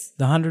choice.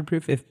 The 100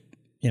 proof, if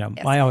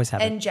I always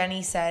have it. And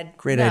Jenny said,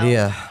 Great no.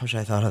 idea. Wish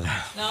I thought of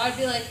that. No, I'd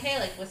be like, hey,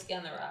 like whiskey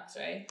on the rocks,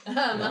 right?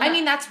 I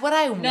mean, that's what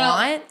I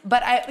want,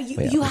 but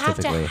you have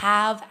to specifically.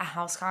 have a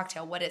house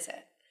cocktail. What is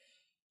it?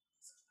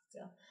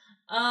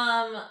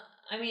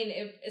 I mean,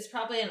 it's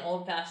probably an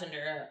old fashioned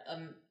or a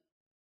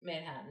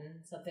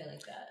Manhattan, something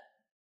like that.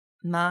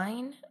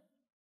 Mine,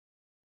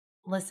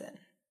 listen,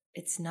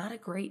 it's not a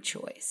great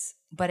choice,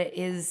 but it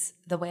is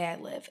the way I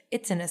live.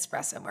 It's an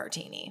espresso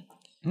martini.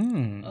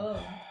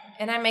 Oh.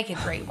 And I make a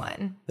great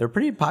one. They're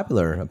pretty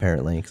popular,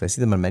 apparently, because I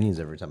see them on menus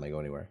every time I go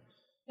anywhere.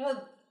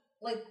 No,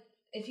 like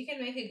if you can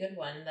make a good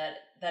one,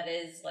 that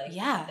is like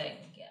Yeah. a thing.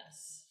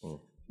 Yes.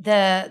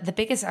 The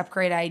biggest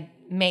upgrade I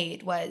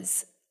made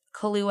was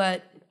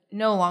Kahlua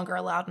no longer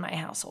allowed in my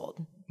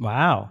household.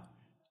 Wow.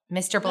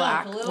 Mr.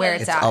 Black, Kahlua where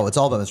is- it's at. It's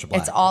all about Mr.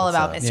 Black. It's all That's,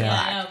 about Mr. Yeah.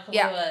 Black. I know Kahlua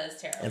Yeah.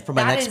 is terrible. And for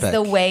my That next is pick,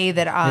 the way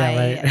that I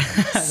right.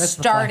 That's the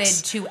started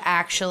flex. to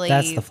actually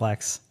That's the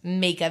flex.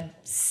 make a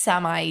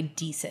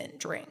semi-decent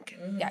drink.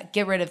 Yeah,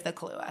 get rid of the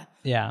Kahlua.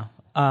 Yeah.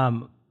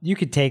 You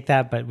could take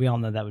that, but we all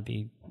know that would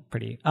be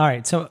pretty. All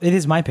right. So it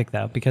is my pick,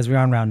 though, because we're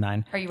on round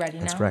 9. Are you ready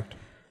now? that's correct.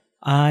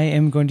 I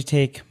am going to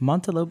take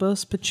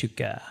Montelobos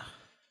Pachuca.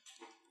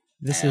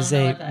 This is know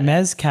a what that is.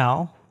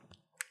 mezcal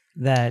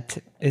that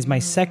is my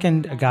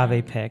second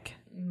agave pick.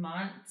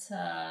 Can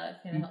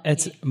you help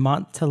It's me?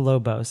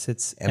 Montelobos.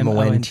 It's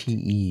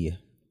Monte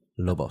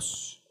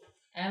Lobos.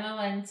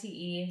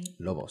 Monte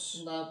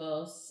Lobos.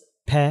 Lobos.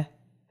 Pe,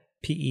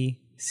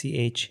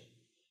 Pechuga.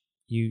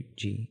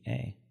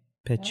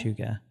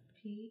 Pechuga.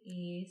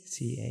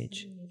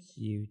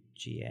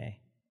 Chuga.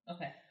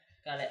 Okay,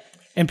 got it.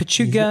 And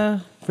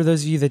Pechuga, for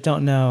those of you that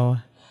don't know,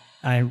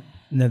 I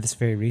know this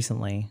very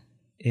recently,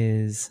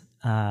 is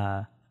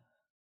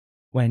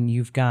when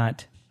you've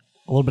got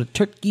a little bit of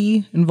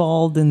turkey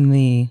involved in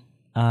the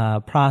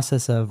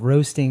process of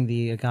roasting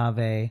the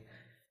agave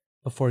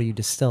before you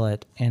distill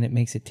it, and it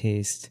makes it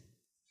taste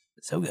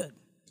so good.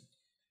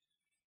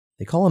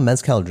 They call him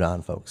Mezcal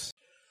John, folks.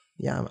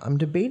 Yeah, I'm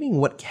debating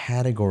what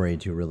category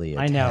to really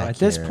attack I know. At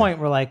this here. point,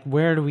 we're like,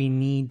 where do we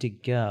need to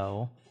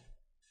go?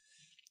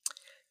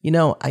 You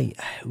know, what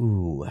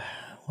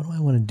do I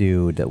want to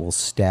do that will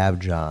stab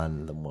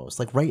John the most?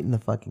 Like right in the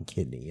fucking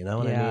kidney, you know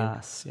what I mean?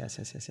 Yes.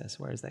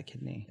 Where is that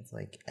kidney? It's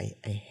like,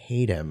 I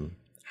hate him.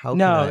 How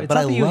No, can I? it's But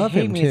not I that you love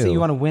hate him me. too. It's that you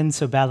want to win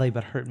so badly,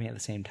 but hurt me at the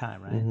same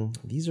time, right?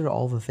 These are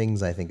all the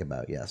things I think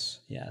about, yes.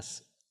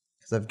 Yes.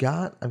 Because I've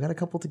got a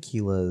couple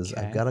tequilas,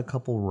 Okay. I've got a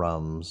couple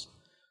rums,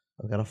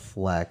 I've got a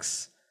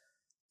flex.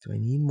 Do I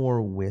need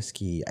more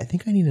whiskey? I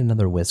think I need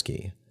another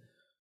whiskey.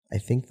 I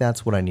think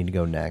that's what I need to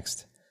go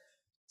next.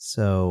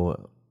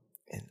 So,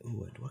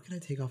 what can I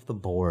take off the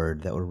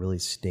board that would really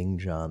sting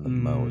John the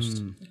most?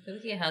 I feel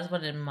like he has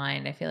one in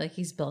mind. I feel like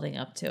he's building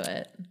up to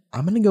it.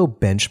 I'm gonna go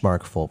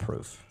benchmark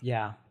foolproof.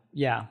 Yeah.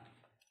 You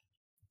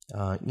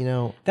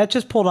know, That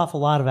just pulled off a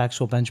lot of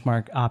actual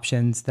benchmark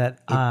options that,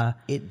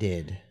 it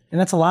did. and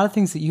that's a lot of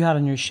things that you had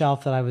on your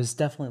shelf that I was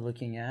definitely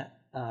looking at.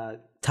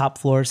 Top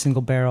floor,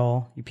 single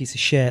barrel, you piece of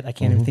shit. I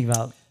can't even think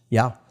about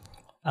Yeah,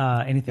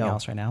 anything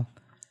else right now.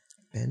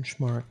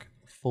 benchmark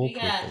You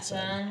foolproof. got they it,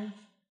 said. John.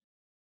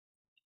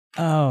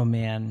 Oh,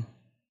 man.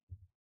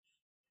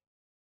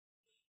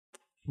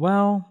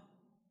 Well,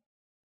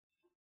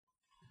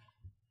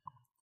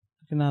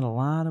 Looking at a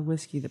lot of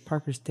whiskey that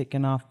Parker's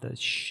taken off the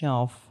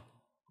shelf.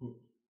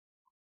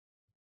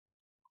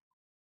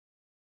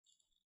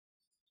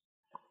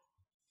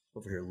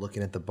 Over here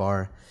looking at the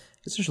bar. I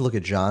guess we should look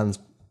at John's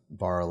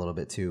bar a little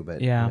bit too, but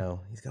Yeah. you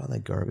know, he's got all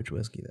that garbage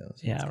whiskey though.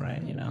 So Yeah,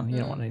 right. You know, you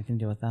don't want anything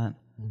to do with that.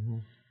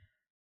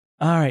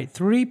 All right,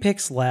 3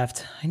 picks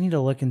left. I need to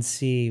look and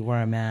see where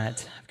I'm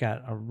at. I've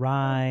got a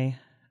rye,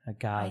 I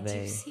agave.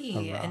 do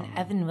see an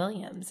Evan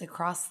Williams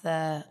across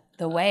the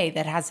way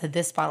that has a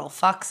 "This Bottle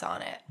Fucks"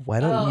 on it. Why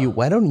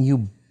don't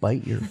you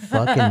bite your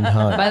fucking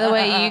tongue? By the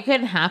way, you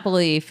could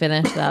happily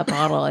finish that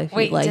bottle if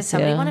Wait, you'd like does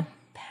somebody to. want to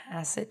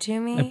pass it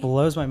to me? It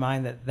blows my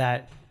mind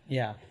that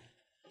yeah.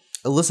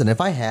 Listen,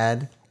 if I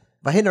hadn't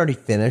already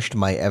finished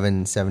my Evan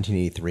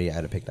 1783, I'd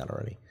have picked that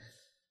already.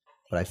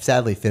 But I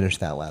sadly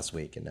finished that last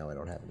week, and now I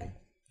don't have any.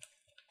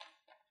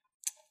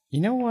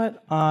 You know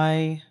what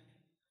I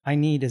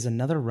need is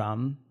another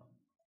rum.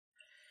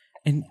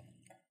 And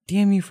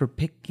damn you for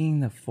picking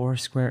the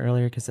Foursquare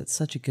earlier because it's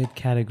such a good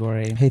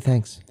category. Hey,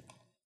 thanks.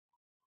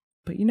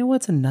 But you know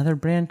what's another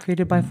brand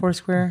created by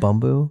Foursquare?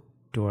 Bumbu.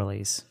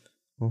 Dorleys.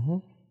 Mm-hmm.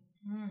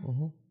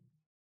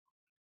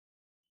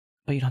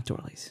 But you don't have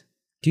Dorleys.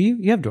 Do you?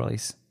 You have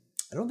Dorleys.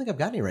 I don't think I've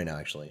got any right now,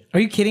 actually. Are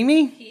you kidding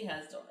me? He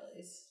has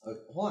Dorleys.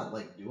 Hold on,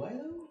 like, do I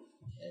though?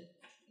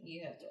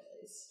 You have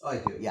Dorleys. Oh, I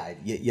do. Yeah,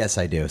 yes,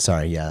 I do.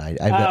 Sorry, yeah,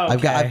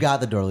 I've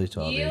got the Dorleys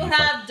 12. You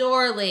have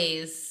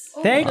Dorleys.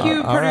 Thank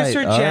you,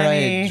 producer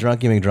Jenny. All right,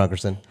 Drunky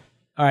McDrunkerson.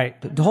 All right,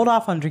 hold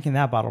off on drinking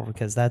that bottle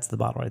because that's the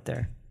bottle right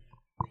there.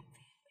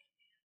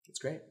 It's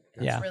great.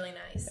 Yeah. It's really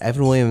nice.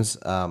 Evan Williams,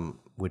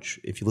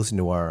 which if you listen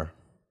to our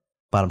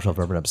Bottom Shelf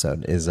Bourbon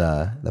episode, is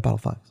the Bottle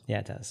Fox Yeah,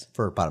 it does.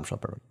 for Bottom Shelf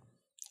Bourbon.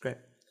 Great.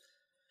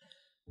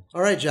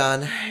 All right,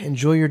 John,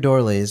 enjoy your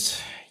Dorleys.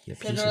 You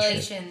piece of shit.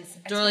 Congratulations.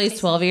 Dorleys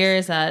 12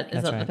 years. Is that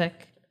That's the right.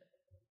 pick?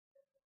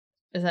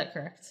 Is that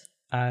correct?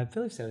 I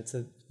believe so. It's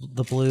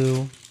the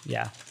blue.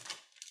 Yeah.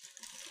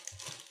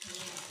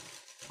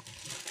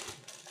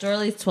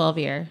 Dorleys 12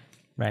 year.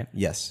 Right.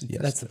 Yes,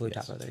 yes. That's the blue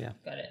yes. top right there. Yeah.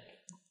 Got it.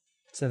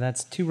 So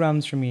that's 2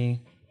 rums for me.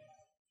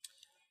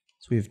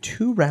 So we have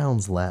 2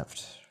 rounds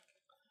left.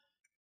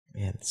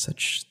 Man, it's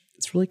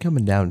really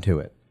coming down to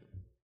it.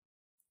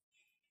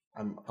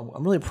 I'm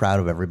really proud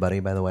of everybody,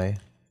 by the way.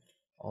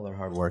 All their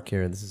hard work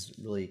here. This has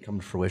really come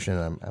to fruition.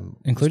 I'm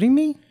Including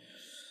me?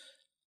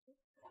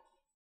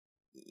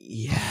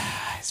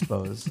 yeah, I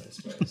suppose.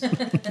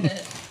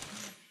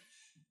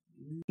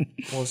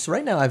 Well, so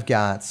right now I've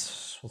got,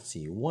 let's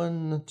see,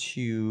 1,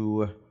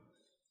 2,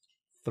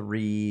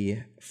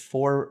 3,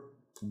 4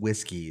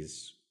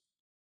 whiskeys.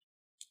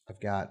 I've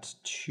got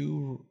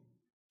two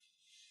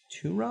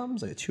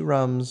rums. I got 2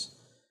 rums,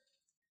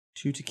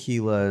 2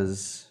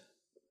 tequilas,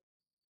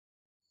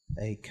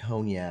 a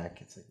cognac.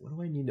 It's like, what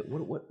do I need?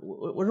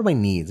 What are my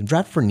needs? I'm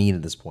drafting for need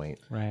at this point.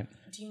 Right.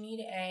 Do you need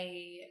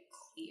a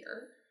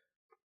clear?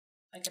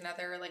 Like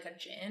another, like a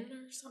gin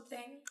or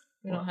something?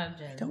 We don't have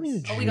gin. I don't need a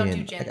gin. Oh, we don't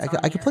do gins I on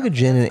could here. plug a Okay,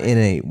 gin that's in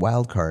a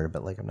wild card,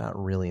 but like I'm not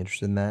really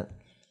interested in that.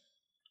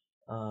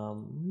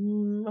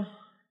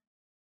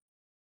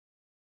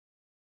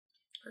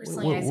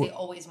 Personally, I say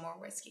always more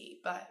whiskey,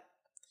 but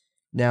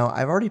Now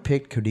I've already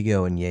picked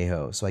Codigo and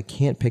Yeho, so I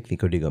can't pick the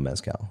Codigo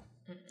mezcal.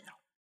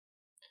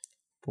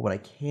 But what I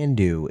can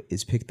do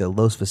is pick the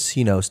Los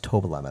Vecinos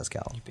Tobola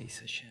mezcal,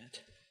 Piece of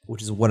shit.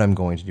 which is what I'm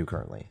going to do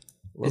currently.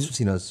 Los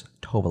Vecinos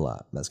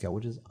Tobola mezcal,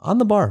 which is on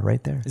the bar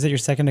right there. Is that your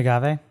second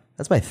agave?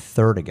 That's my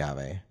 3rd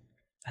agave.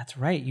 That's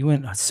right. You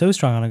went so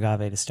strong on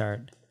agave to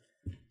start.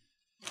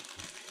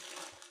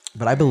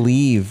 But I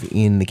believe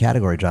in the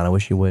category, John. I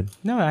wish you would.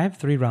 No, I have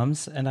 3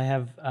 rums and I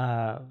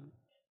have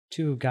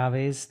 2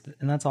 agaves,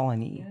 and that's all I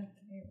need.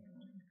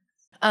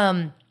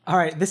 All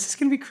right, this is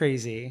gonna be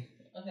crazy.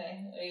 Okay,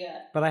 what do you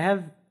got? But I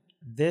have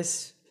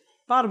this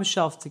bottom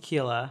shelf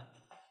tequila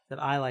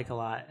that I like a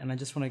lot, and I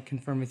just want to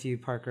confirm with you,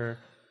 Parker.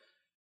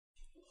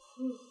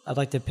 I'd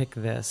like to pick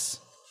this.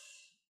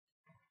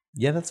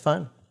 Yeah, that's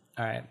fine.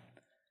 All right.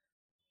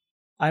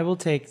 I will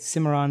take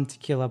Cimarron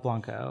Tequila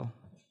Blanco.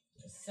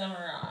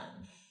 Cimarron.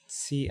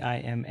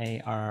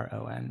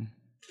 Cimarron.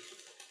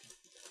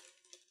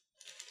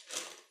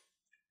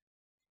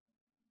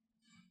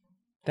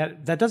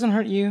 That doesn't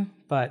hurt you,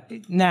 but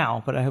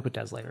I hope it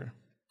does later.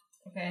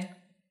 Okay.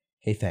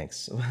 Hey,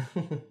 thanks. What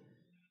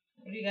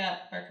do you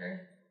got,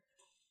 Parker?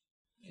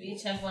 You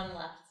each have 1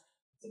 left.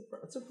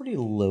 That's a pretty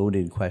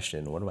loaded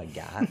question. What do I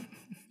got? What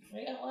do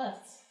you got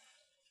left?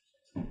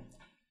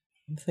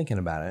 I'm thinking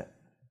about it.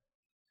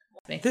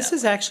 This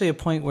is actually a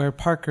point where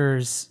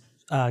Parker's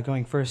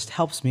going first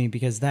helps me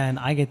because then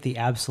I get the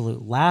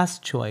absolute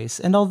last choice.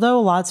 And although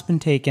a lot's been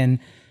taken,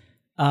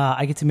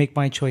 I get to make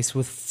my choice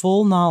with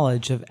full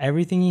knowledge of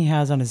everything he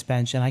has on his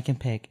bench, and I can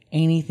pick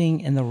anything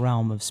in the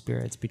realm of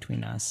spirits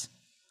between us.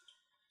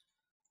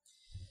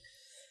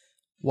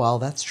 While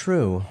that's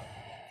true,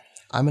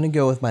 I'm going to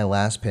go with my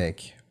last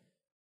pick.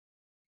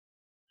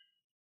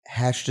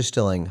 Hatch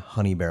Distilling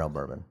Honey Barrel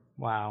Bourbon.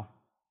 Wow.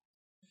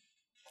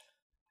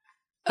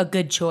 a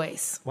good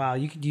choice. Wow,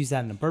 you could use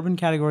that in a bourbon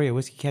category, a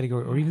whiskey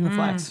category, or even the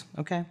flex.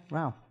 Okay,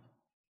 wow.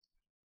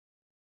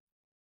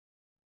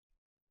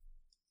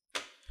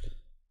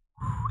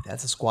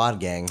 That's a squad,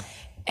 gang.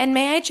 And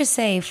may I just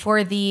say,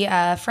 for the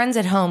friends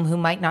at home who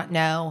might not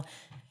know,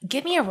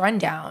 give me a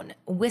rundown.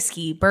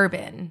 Whiskey,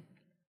 bourbon.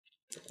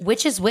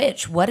 Which is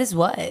which? What is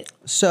what?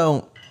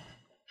 So,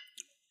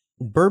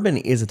 bourbon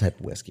is a type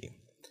of whiskey.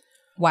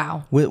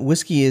 Wow.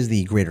 Whiskey is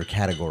the greater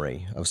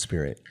category of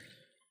spirit.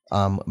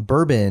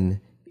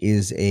 Bourbon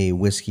is a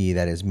whiskey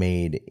that is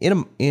made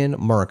in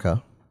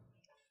America.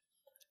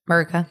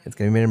 America. It's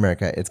going to be made in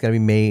America. It's got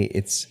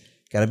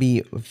to be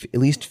at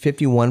least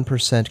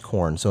 51%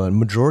 corn. So a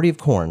majority of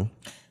corn.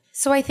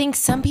 So I think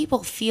some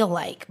people feel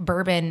like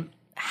bourbon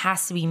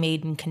has to be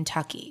made in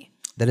Kentucky.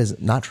 That is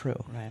not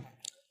true. Right.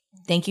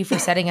 Thank you for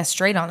setting us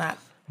straight on that.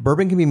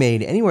 Bourbon can be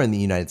made anywhere in the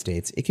United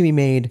States. It can be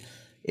made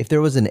if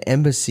there was an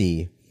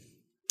embassy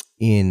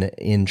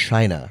in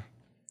China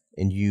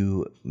and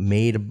you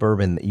made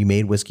bourbon, you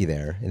made whiskey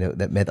there, and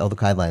that met all the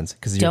guidelines.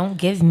 Don't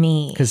give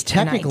me because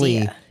technically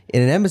an idea.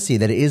 In an embassy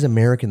that is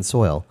American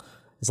soil,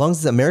 as long as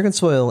it's American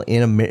soil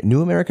in a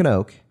new American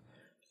oak,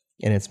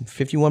 and it's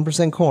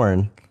 51%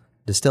 corn,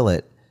 distill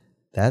it.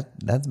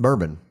 That's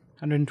bourbon.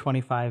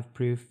 125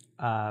 proof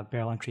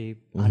barrel entry,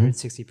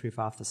 160 proof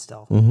off the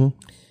still.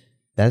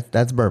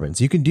 That's bourbon.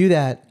 So you can do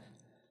that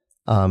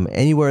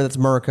anywhere that's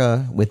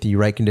America with the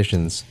right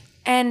conditions.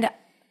 And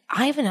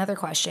I have another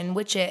question,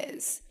 which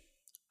is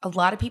a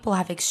lot of people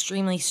have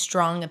extremely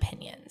strong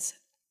opinions.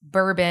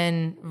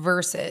 Bourbon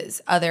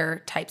versus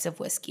other types of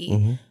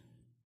whiskey.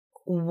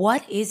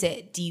 What is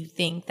it, do you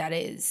think, that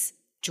is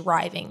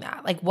driving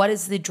that? Like, what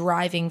is the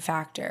driving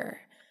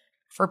factor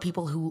for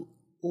people who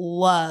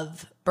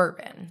love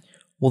bourbon?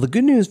 Well, the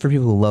good news for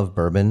people who love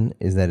bourbon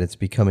is that it's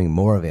becoming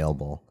more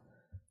available,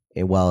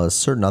 while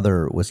certain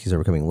other whiskeys are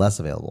becoming less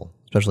available,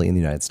 especially in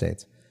the United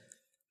States.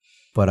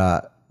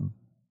 But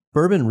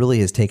bourbon really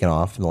has taken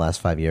off in the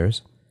last 5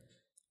 years.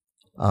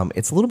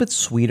 It's a little bit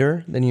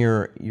sweeter than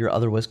your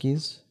other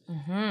whiskeys.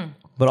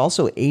 But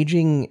also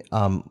aging,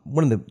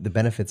 one of the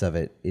benefits of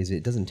it is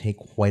it doesn't take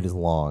quite as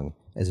long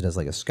as it does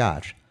like a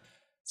Scotch.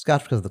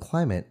 Scotch, because of the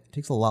climate,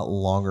 takes a lot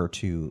longer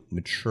to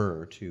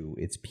mature to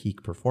its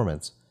peak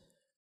performance.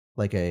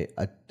 Like a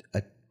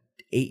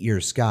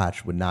 8-year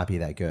Scotch would not be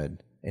that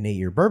good. An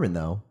 8-year bourbon,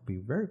 though,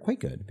 would be quite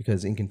good,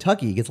 because in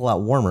Kentucky it gets a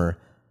lot warmer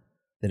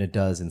than it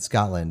does in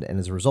Scotland, and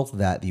as a result of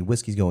that, the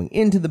whiskey's going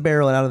into the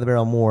barrel and out of the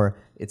barrel more.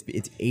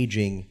 It's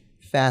aging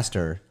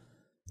faster,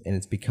 and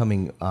it's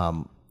becoming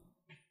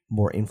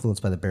more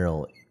influenced by the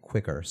barrel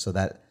quicker. So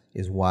that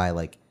is why,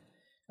 like,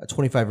 a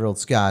 25-year-old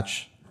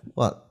Scotch,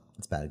 well,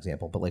 it's a bad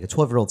example, but like a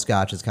 12-year-old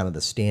Scotch is kind of the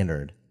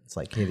standard. It's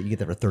like, hey, you get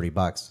that for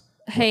 $30.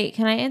 Hey,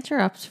 can I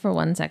interrupt for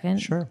 1 second?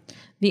 Sure.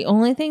 The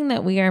only thing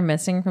that we are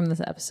missing from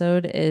this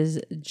episode is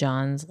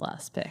John's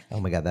last pick. Oh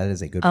my God, that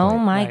is a good point. Oh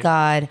my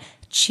God.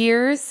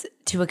 Cheers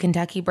to a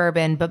Kentucky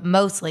bourbon, but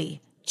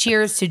mostly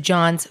cheers to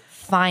John's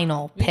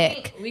final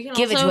pick.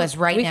 Give it to us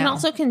right now. We can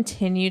also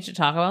continue to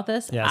talk about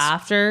this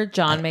after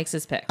John makes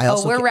his pick.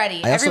 We're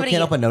ready. I also Everybody can't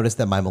help but notice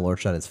that my Malort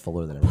shot is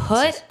fuller than everyone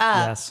else's. Put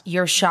up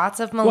your shots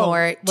of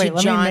Malort wait, to let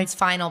me John's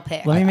final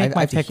pick. Let me make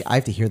my pick I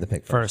have to hear the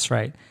pick first.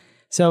 right?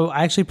 So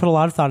I actually put a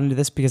lot of thought into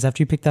this because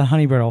after you picked that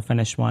honey barrel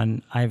finish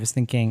one, I was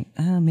thinking,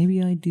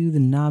 maybe I do the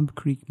Knob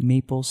Creek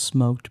maple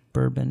smoked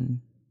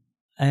bourbon.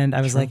 And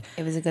I was like,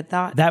 It was a good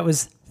thought. that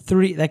was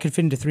three, that could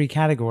fit into three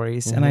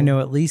categories. And I know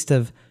at least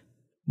of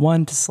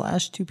 1 to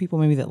 / 2 people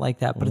maybe that like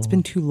that, but it's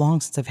been too long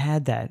since I've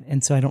had that.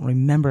 And so I don't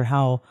remember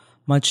how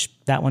much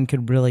that one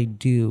could really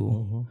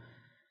do.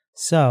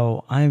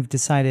 So I've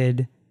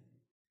decided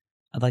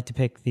I'd like to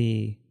pick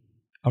a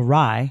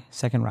rye,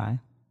 second rye,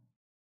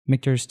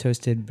 Michter's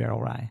Toasted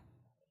Barrel Rye.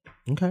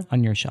 Okay.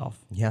 On your shelf.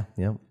 Yeah.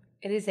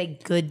 It is a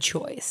good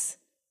choice.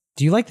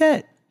 Do you like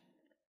that?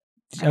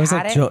 I was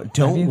like,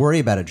 don't worry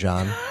about it,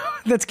 John.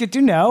 That's good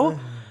to know.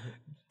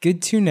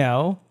 Good to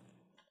know.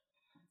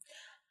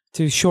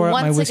 To shore up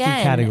my whiskey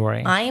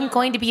category. I am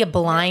going to be a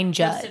blind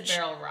Toasted judge.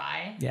 Barrel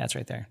Rye. Yeah, it's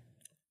right there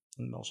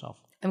on the middle shelf.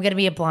 I'm going to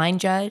be a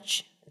blind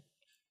judge.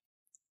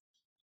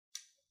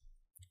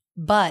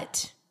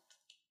 But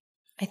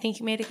I think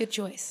you made a good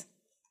choice.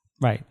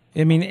 Right.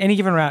 I mean, any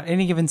given round,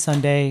 any given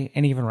Sunday,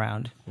 any given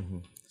round.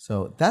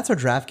 So that's our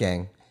draft,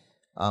 gang.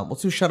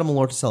 Let's do Shut 'em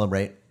Malort to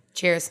celebrate.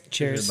 Cheers.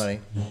 Cheers.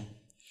 Everybody.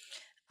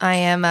 I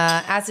am,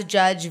 as a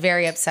judge,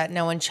 very upset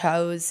no one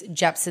chose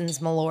Jepson's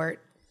Malort.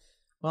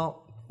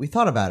 Well, we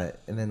thought about it,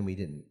 and then we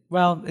didn't.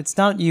 Well, it's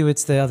not you,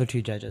 it's the other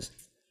two judges.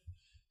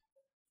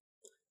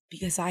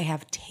 Because I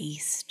have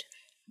taste.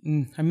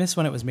 I miss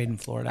when it was made in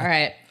Florida. All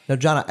right. Now,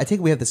 John, I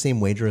think we have the same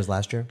wager as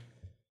last year.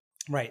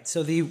 Right.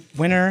 So the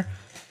winner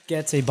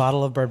gets a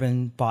bottle of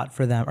bourbon bought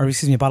for them, or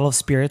excuse me, a bottle of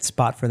spirits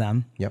bought for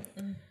them. Yep.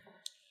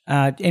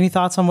 Any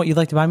thoughts on what you'd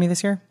like to buy me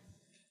this year?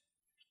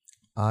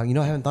 I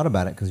haven't thought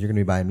about it because you're going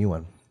to be buying me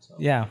one. So.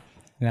 Yeah.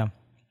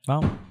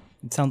 Well,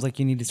 it sounds like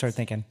you need to start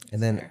thinking.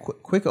 And then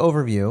quick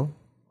overview.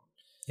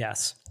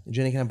 Yes.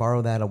 Jenny, can I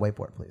borrow that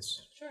whiteboard,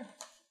 please? Sure.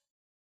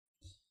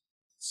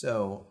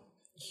 So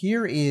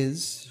here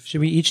is.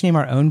 Should we each name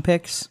our own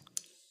picks?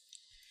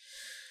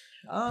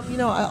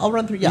 I'll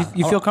run through. Yeah.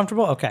 You feel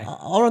comfortable? Okay.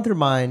 I'll run through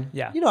mine.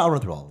 Yeah. I'll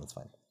run through all of them. It's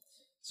fine.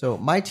 So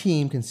my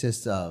team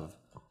consists of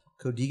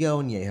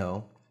Código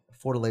Añejo,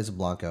 Fortaleza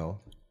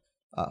Blanco,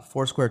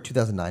 Foursquare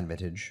 2009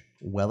 vintage,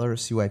 Weller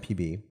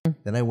CYPB.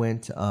 Then I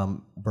went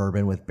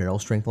bourbon with Barrel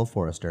Strength Old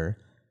Forester,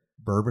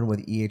 bourbon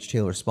with E.H.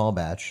 Taylor Small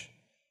Batch.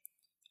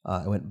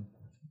 I went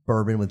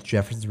bourbon with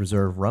Jefferson's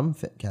Reserve rum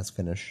cask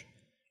finish.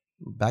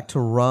 Back to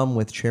rum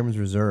with Chairman's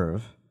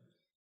Reserve.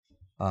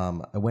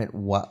 I went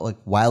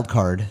wild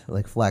card,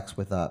 like flex,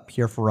 with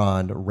Pierre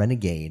Ferrand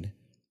Renegade,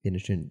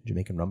 finished in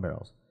Jamaican rum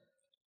barrels.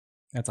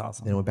 That's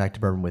awesome. Then I went back to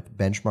bourbon with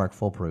Benchmark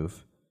Full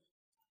Proof.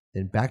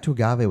 Then back to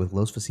agave with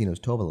Los Vecinos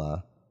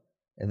Tovala.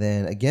 And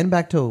then again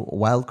back to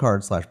wild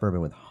card /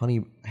 bourbon with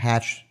Honey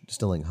Hatch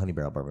Distilling Honey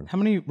Barrel Bourbon. How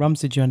many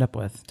rums did you end up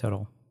with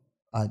total?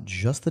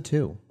 Just the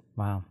two.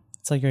 Wow.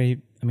 It's like, are you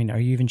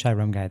even shy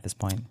rum guy at this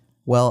point?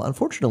 Well,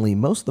 unfortunately,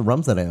 most of the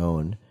rums that I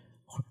own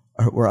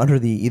were under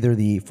either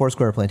the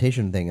Foursquare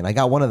Plantation thing, and I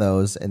got one of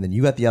those, and then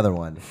you got the other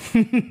one.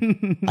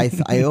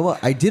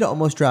 I did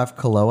almost draft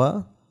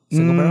Kaloa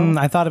single barrel.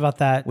 I thought about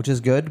that. Which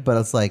is good, but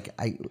it's like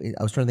I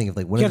was trying to think of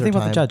like when You is got to there think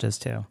about time? the judges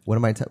too.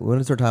 When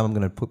is there time I'm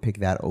going to pick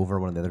that over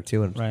one of the other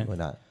two, and Right. why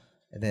not?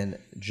 And then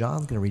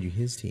John's going to read you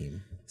his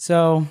team.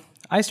 So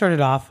I started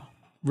off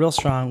real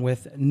strong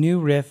with New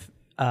Riff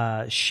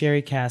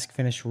Sherry Cask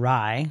Finished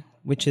Rye,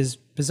 which is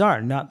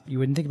bizarre. You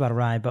wouldn't think about a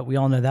rye, but we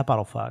all know that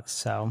bottle fucks.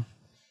 So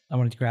I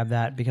wanted to grab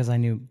that because I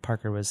knew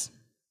Parker was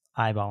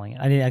eyeballing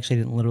it. I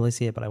didn't literally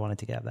see it, but I wanted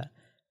to grab that.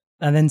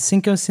 And then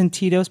Cinco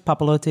Sentidos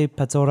Papalote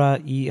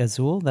Pazora y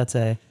Azul. That's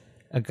a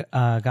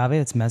agave.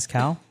 It's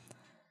mezcal.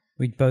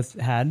 We both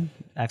had.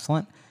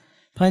 Excellent.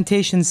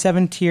 Plantation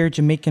 7-tier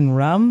Jamaican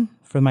rum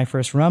for my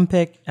first rum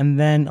pick. And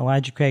then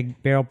Elijah Craig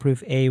Barrel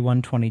Proof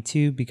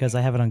A122 because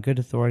I have it on good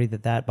authority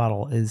that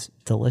bottle is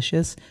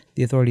delicious.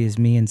 The authority is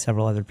me and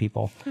several other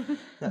people.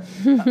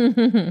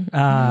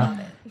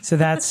 So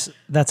that's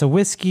a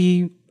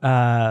whiskey,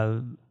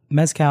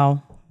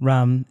 mezcal,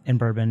 rum, and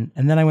bourbon.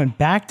 And then I went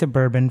back to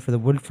bourbon for the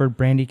Woodford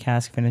Brandy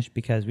Cask Finish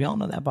because we all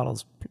know that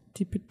bottle's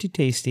pretty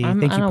tasty.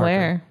 I'm Thank you,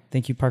 unaware. Parker.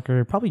 Thank you,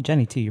 Parker. Probably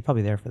Jenny, too. You're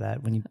probably there for that.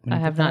 I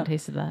have not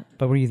tasted that.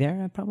 But were you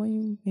there?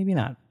 Probably, maybe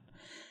not.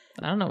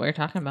 I don't know what you're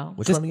talking about.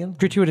 Which Just one again?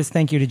 gratuitous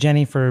thank you to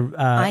Jenny for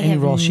I any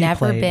have role she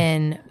never played.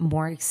 been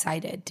more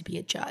excited to be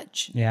a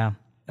judge Yeah.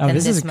 Oh, than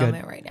this is good.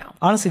 moment right now.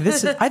 Honestly,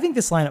 I think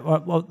this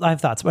lineup, well, I have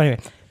thoughts. But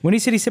anyway, Windy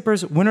City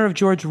Sippers, winner of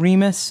George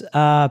Remus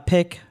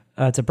pick.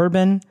 It's a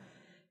bourbon,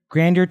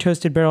 Grandeur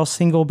Toasted Barrel,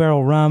 single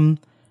barrel rum,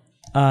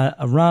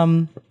 a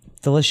rum,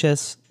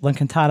 delicious, La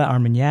Encantada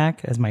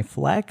Armagnac as my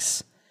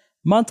flex.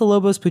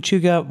 Montelobos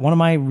Pachuga, one of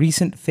my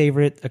recent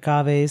favorite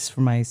agaves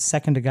for my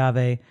second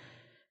agave.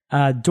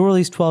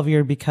 Dorley's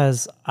 12-year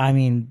because,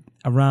 a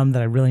rum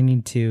that I really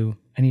need to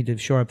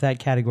shore up that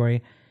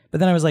category.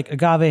 But then I was like,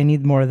 agave, I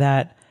need more of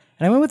that.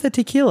 And I went with a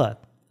tequila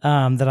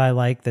that I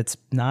like that's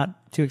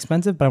not too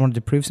expensive, but I wanted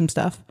to prove some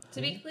stuff.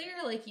 To be clear,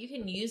 like you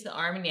can use the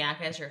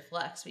Armagnac as your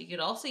flex, but you could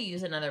also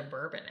use another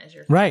bourbon as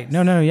your flex. Right.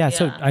 No, yeah.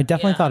 So I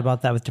definitely thought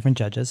about that with different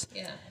judges.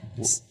 Yeah.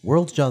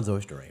 World's John's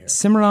oyster right here.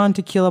 Cimarron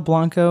Tequila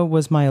Blanco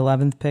was my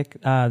 11th pick.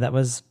 That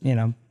was,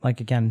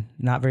 again,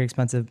 not very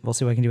expensive. We'll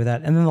see what I can do with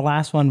that. And then the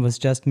last one was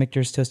just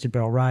Michter's Toasted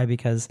Barrel Rye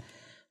because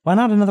why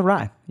not another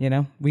rye?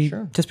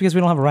 Just because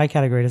we don't have a rye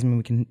category doesn't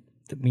mean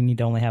we need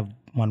to only have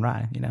one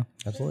rye,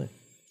 Absolutely.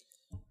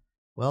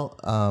 Well,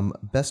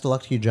 best of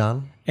luck to you,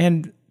 John.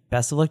 And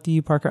best of luck to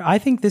you, Parker. I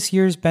think this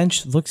year's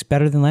bench looks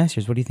better than last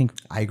year's. What do you think?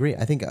 I agree.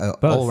 I think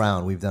all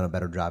around we've done a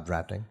better job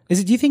drafting. Do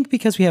you think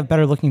because we have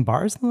better looking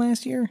bars than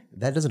last year?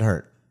 That doesn't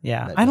hurt.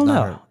 Yeah, That I does don't not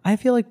know. hurt. I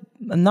feel like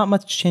not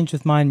much changed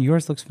with mine.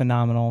 Yours looks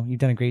phenomenal. You've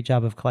done a great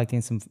job of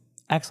collecting some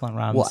excellent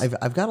rums. Well,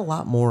 I've got a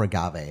lot more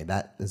agave.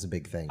 That is a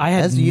big thing. I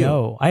had As do you.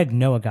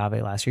 no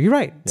agave last year. You're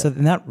right. So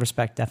in that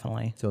respect,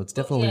 definitely. So it's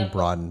definitely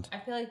broadened. I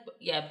feel like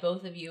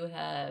both of you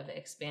have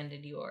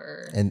expanded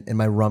your And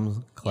my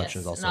rum collection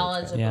is also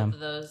knowledge expanded. of both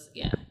of those.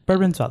 Yeah.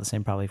 Bourbon's about the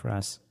same probably for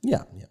us.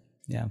 Yeah.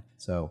 Yeah.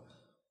 So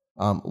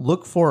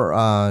look for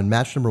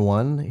match number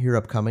 1 here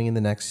upcoming in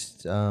the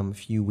next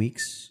few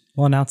weeks.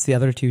 We'll announce the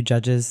other two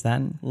judges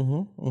then.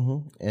 And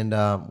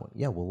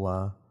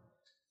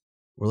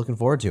we're looking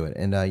forward to it.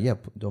 And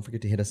don't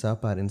forget to hit us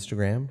up on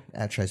Instagram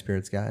at Shy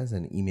Spirits Guys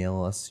and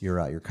email us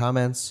your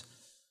comments,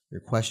 your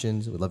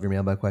questions. We'd love your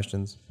mailbag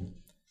questions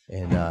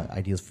and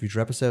ideas for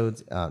future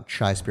episodes.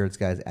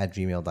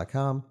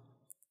 shyspiritsguys@gmail.com.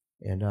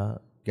 And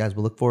guys,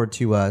 we'll look forward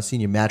to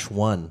seeing you match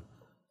 1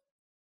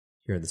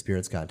 here at the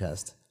Spirits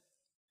Contest.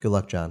 Good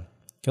luck, John.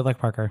 Good luck,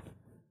 Parker.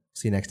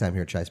 See you next time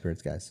here at Shy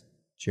Spirits Guys.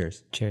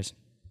 Cheers. Cheers.